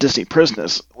want to be a Disney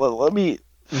princess. Let me.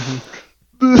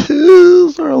 The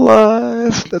hills are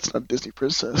alive. That's not Disney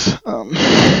princess.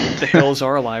 The hills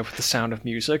are alive with the sound of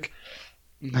music.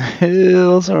 The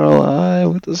hills are alive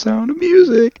with the sound of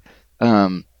music.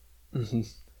 Oh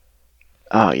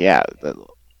yeah,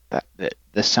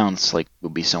 this sounds like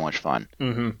would be so much fun.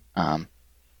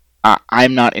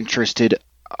 I'm not interested.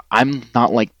 I'm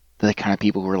not like the kind of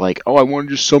people who are like, oh, I want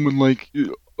to just summon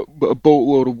a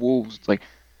boatload of wolves. It's like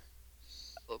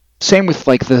same with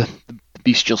the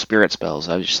bestial spirit spells.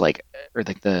 I was just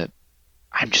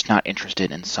I'm just not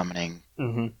interested in summoning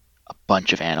a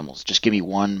bunch of animals. Just give me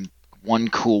one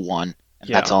cool one, and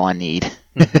that's all I need.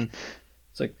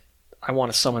 It's like, I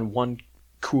want to summon one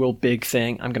cool big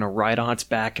thing. I'm gonna ride on its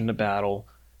back into battle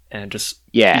and just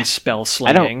be spell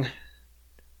slinging.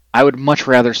 I would much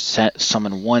rather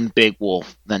summon one big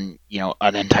wolf than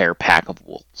an entire pack of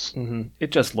wolves.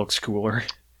 It just looks cooler.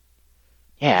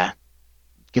 Yeah,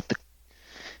 get the.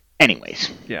 Anyways,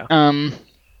 Yeah.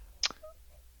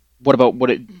 What about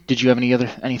did you have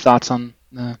any thoughts on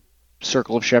the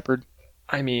Circle of Shepherd?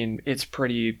 I mean, it's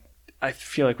pretty. I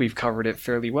feel like we've covered it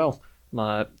fairly well.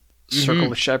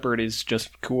 Circle of Shepherd is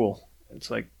just cool. It's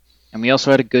like, and we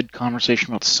also had a good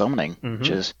conversation about summoning, which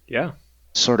is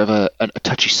sort of a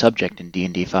touchy subject in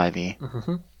D&D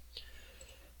 5e.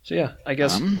 So yeah, I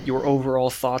guess your overall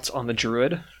thoughts on the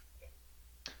druid.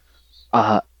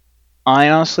 I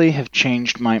honestly have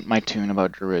changed my tune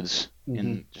about druids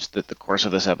in just the course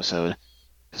of this episode.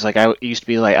 Because like I used to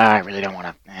be like, I really don't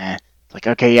want to. Like,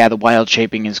 okay, yeah, the wild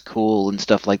shaping is cool and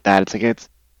stuff like that. It's like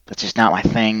that's just not my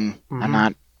thing. I'm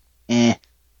not.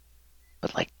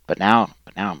 But now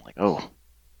I'm like, oh,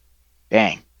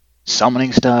 dang,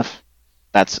 summoning stuff.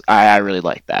 I really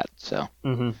like that. So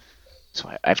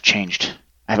so I've changed.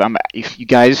 If you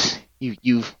guys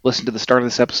you've listened to the start of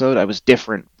this episode, I was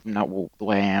different from not the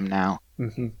way I am now.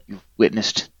 You've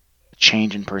witnessed a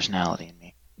change in personality in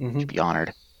me. You should be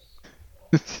honored.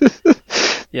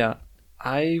 Yeah,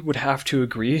 I would have to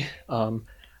agree.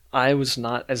 I was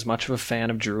not as much of a fan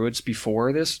of druids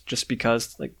before this, just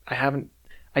because like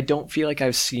I don't feel like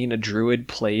I've seen a druid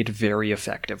played very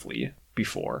effectively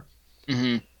before.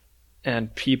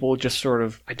 And people just sort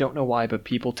of, I don't know why, but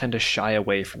people tend to shy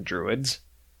away from druids.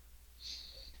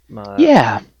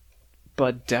 Yeah.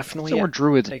 But definitely, so are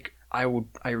druids. Like, I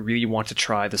really want to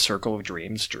try the Circle of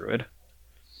Dreams druid.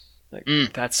 Like,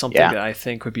 that's something that I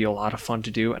think would be a lot of fun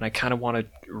to do, and I kind of want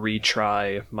to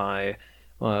retry my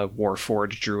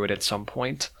Warforged druid at some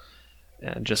point,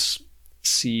 and just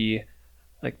see,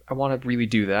 like, I want to really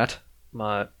do that.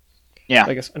 I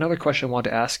guess another question I want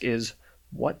to ask is,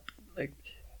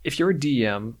 if you're a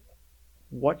DM,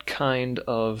 what kind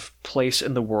of place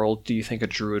in the world do you think a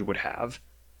druid would have?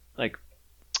 Like,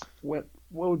 what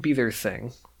would be their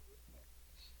thing?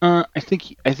 I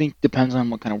think depends on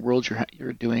what kind of world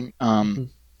you're doing.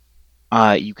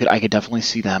 I could definitely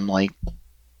see them like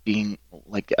being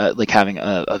like having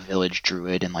a village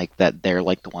druid, and like that they're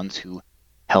like the ones who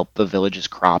help the village's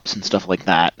crops and stuff like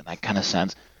that in that kind of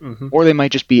sense. Or they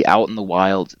might just be out in the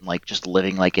wild and like just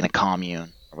living like in a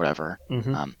commune or whatever.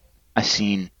 I've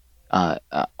seen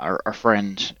our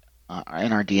friend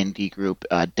in our D&D group,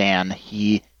 Dan.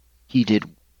 He did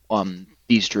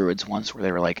these druids once where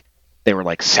they were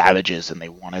like savages, and they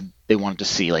wanted to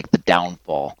see like the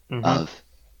downfall of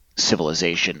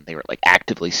civilization. They were like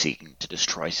actively seeking to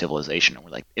destroy civilization,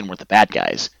 and we're the bad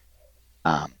guys.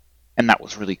 And that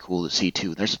was really cool to see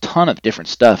too. There's a ton of different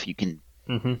stuff you can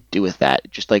do with that.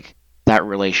 Just like that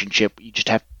relationship, you just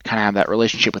have to kind of have that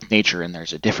relationship with nature, and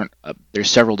there's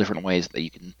several different ways that you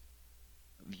can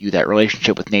view that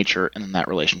relationship with nature and then that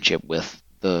relationship with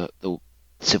the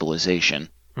civilization.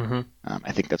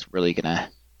 I think that's really gonna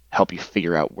help you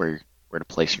figure out where to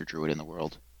place your druid in the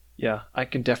world. Yeah, I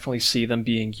can definitely see them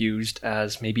being used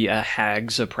as maybe a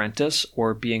hag's apprentice,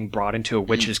 or being brought into a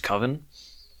witch's coven.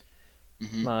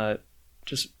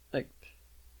 Just like,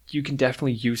 you can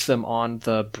definitely use them on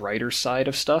the brighter side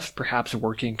of stuff, perhaps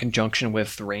working in conjunction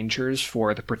with rangers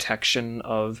for the protection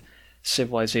of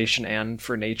civilization and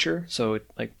for nature. So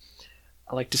I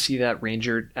like to see that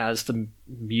ranger as the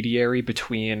mediary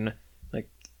between like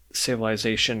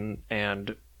civilization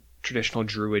and traditional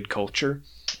druid culture.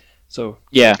 So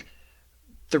yeah,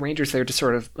 the ranger's there to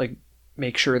sort of like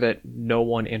make sure that no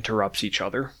one interrupts each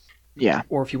other. Yeah.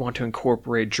 Or if you want to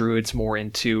incorporate druids more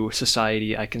into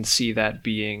society, I can see that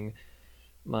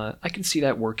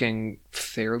working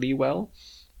fairly well.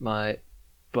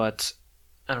 But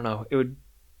I don't know, it'd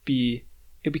be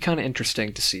kind of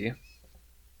interesting to see.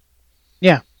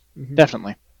 Yeah,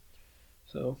 definitely.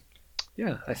 So,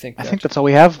 yeah, I think that's all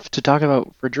we have to talk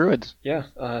about for druids. Yeah.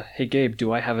 Hey, Gabe,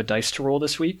 do I have a dice to roll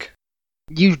this week?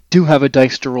 You do have a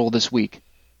dice to roll this week.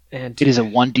 And it is a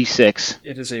 1d6.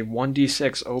 It is a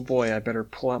 1d6. Oh boy, I better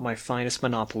pull out my finest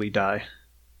Monopoly die.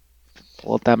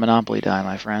 Pull out that Monopoly die,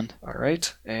 my friend. All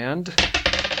right, and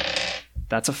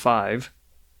that's a 5.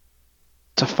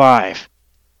 It's a 5.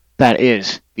 That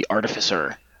is the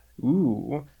Artificer.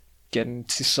 Ooh, getting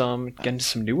to some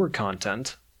newer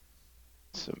content.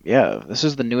 So yeah, this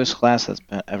is the newest class that's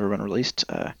ever been released.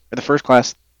 The first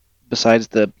class, besides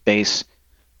the base,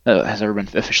 has ever been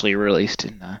officially released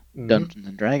in Dungeons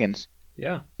and Dragons.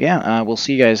 Yeah. Yeah. We'll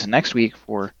see you guys next week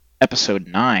for episode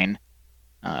 9,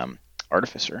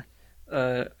 Artificer.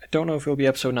 I don't know if it'll be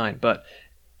episode 9, but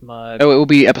it will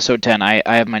be episode 10. I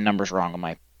have my numbers wrong on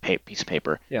my piece of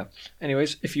paper. Yeah.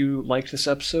 Anyways, if you liked this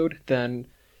episode, then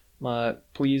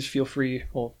please feel free.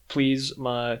 Well, please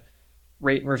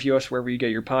rate and review us wherever you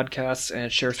get your podcasts,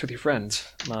 and share us with your friends.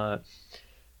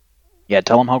 Yeah,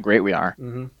 tell them how great we are.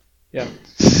 Mm-hmm. Yeah.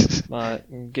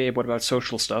 Gabe, what about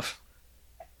social stuff?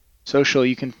 Social,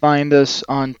 you can find us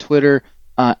on Twitter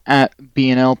at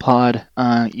BNL Pod.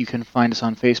 You can find us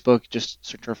on Facebook. Just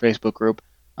search our Facebook group,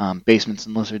 Basements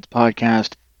and Lizards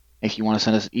Podcast. If you want to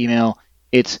send us an email,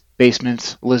 it's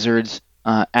basementslizards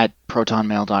at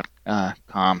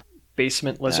protonmail.com.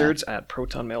 Basementlizards at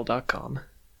protonmail.com.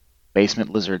 Basement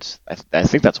Lizards. I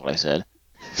think that's what I said.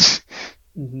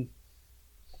 Mm-hmm.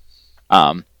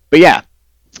 But yeah,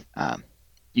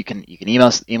 you can email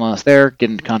us there. Get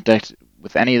into contact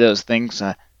with any of those things.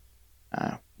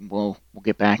 We'll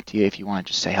get back to you if you want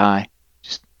to just say hi.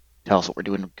 Just tell us what we're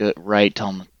doing good, right.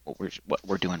 Tell them what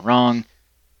we're doing wrong.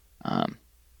 But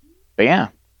yeah,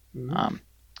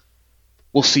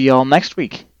 we'll see y'all next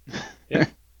week. Yeah.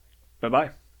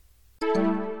 Bye-bye.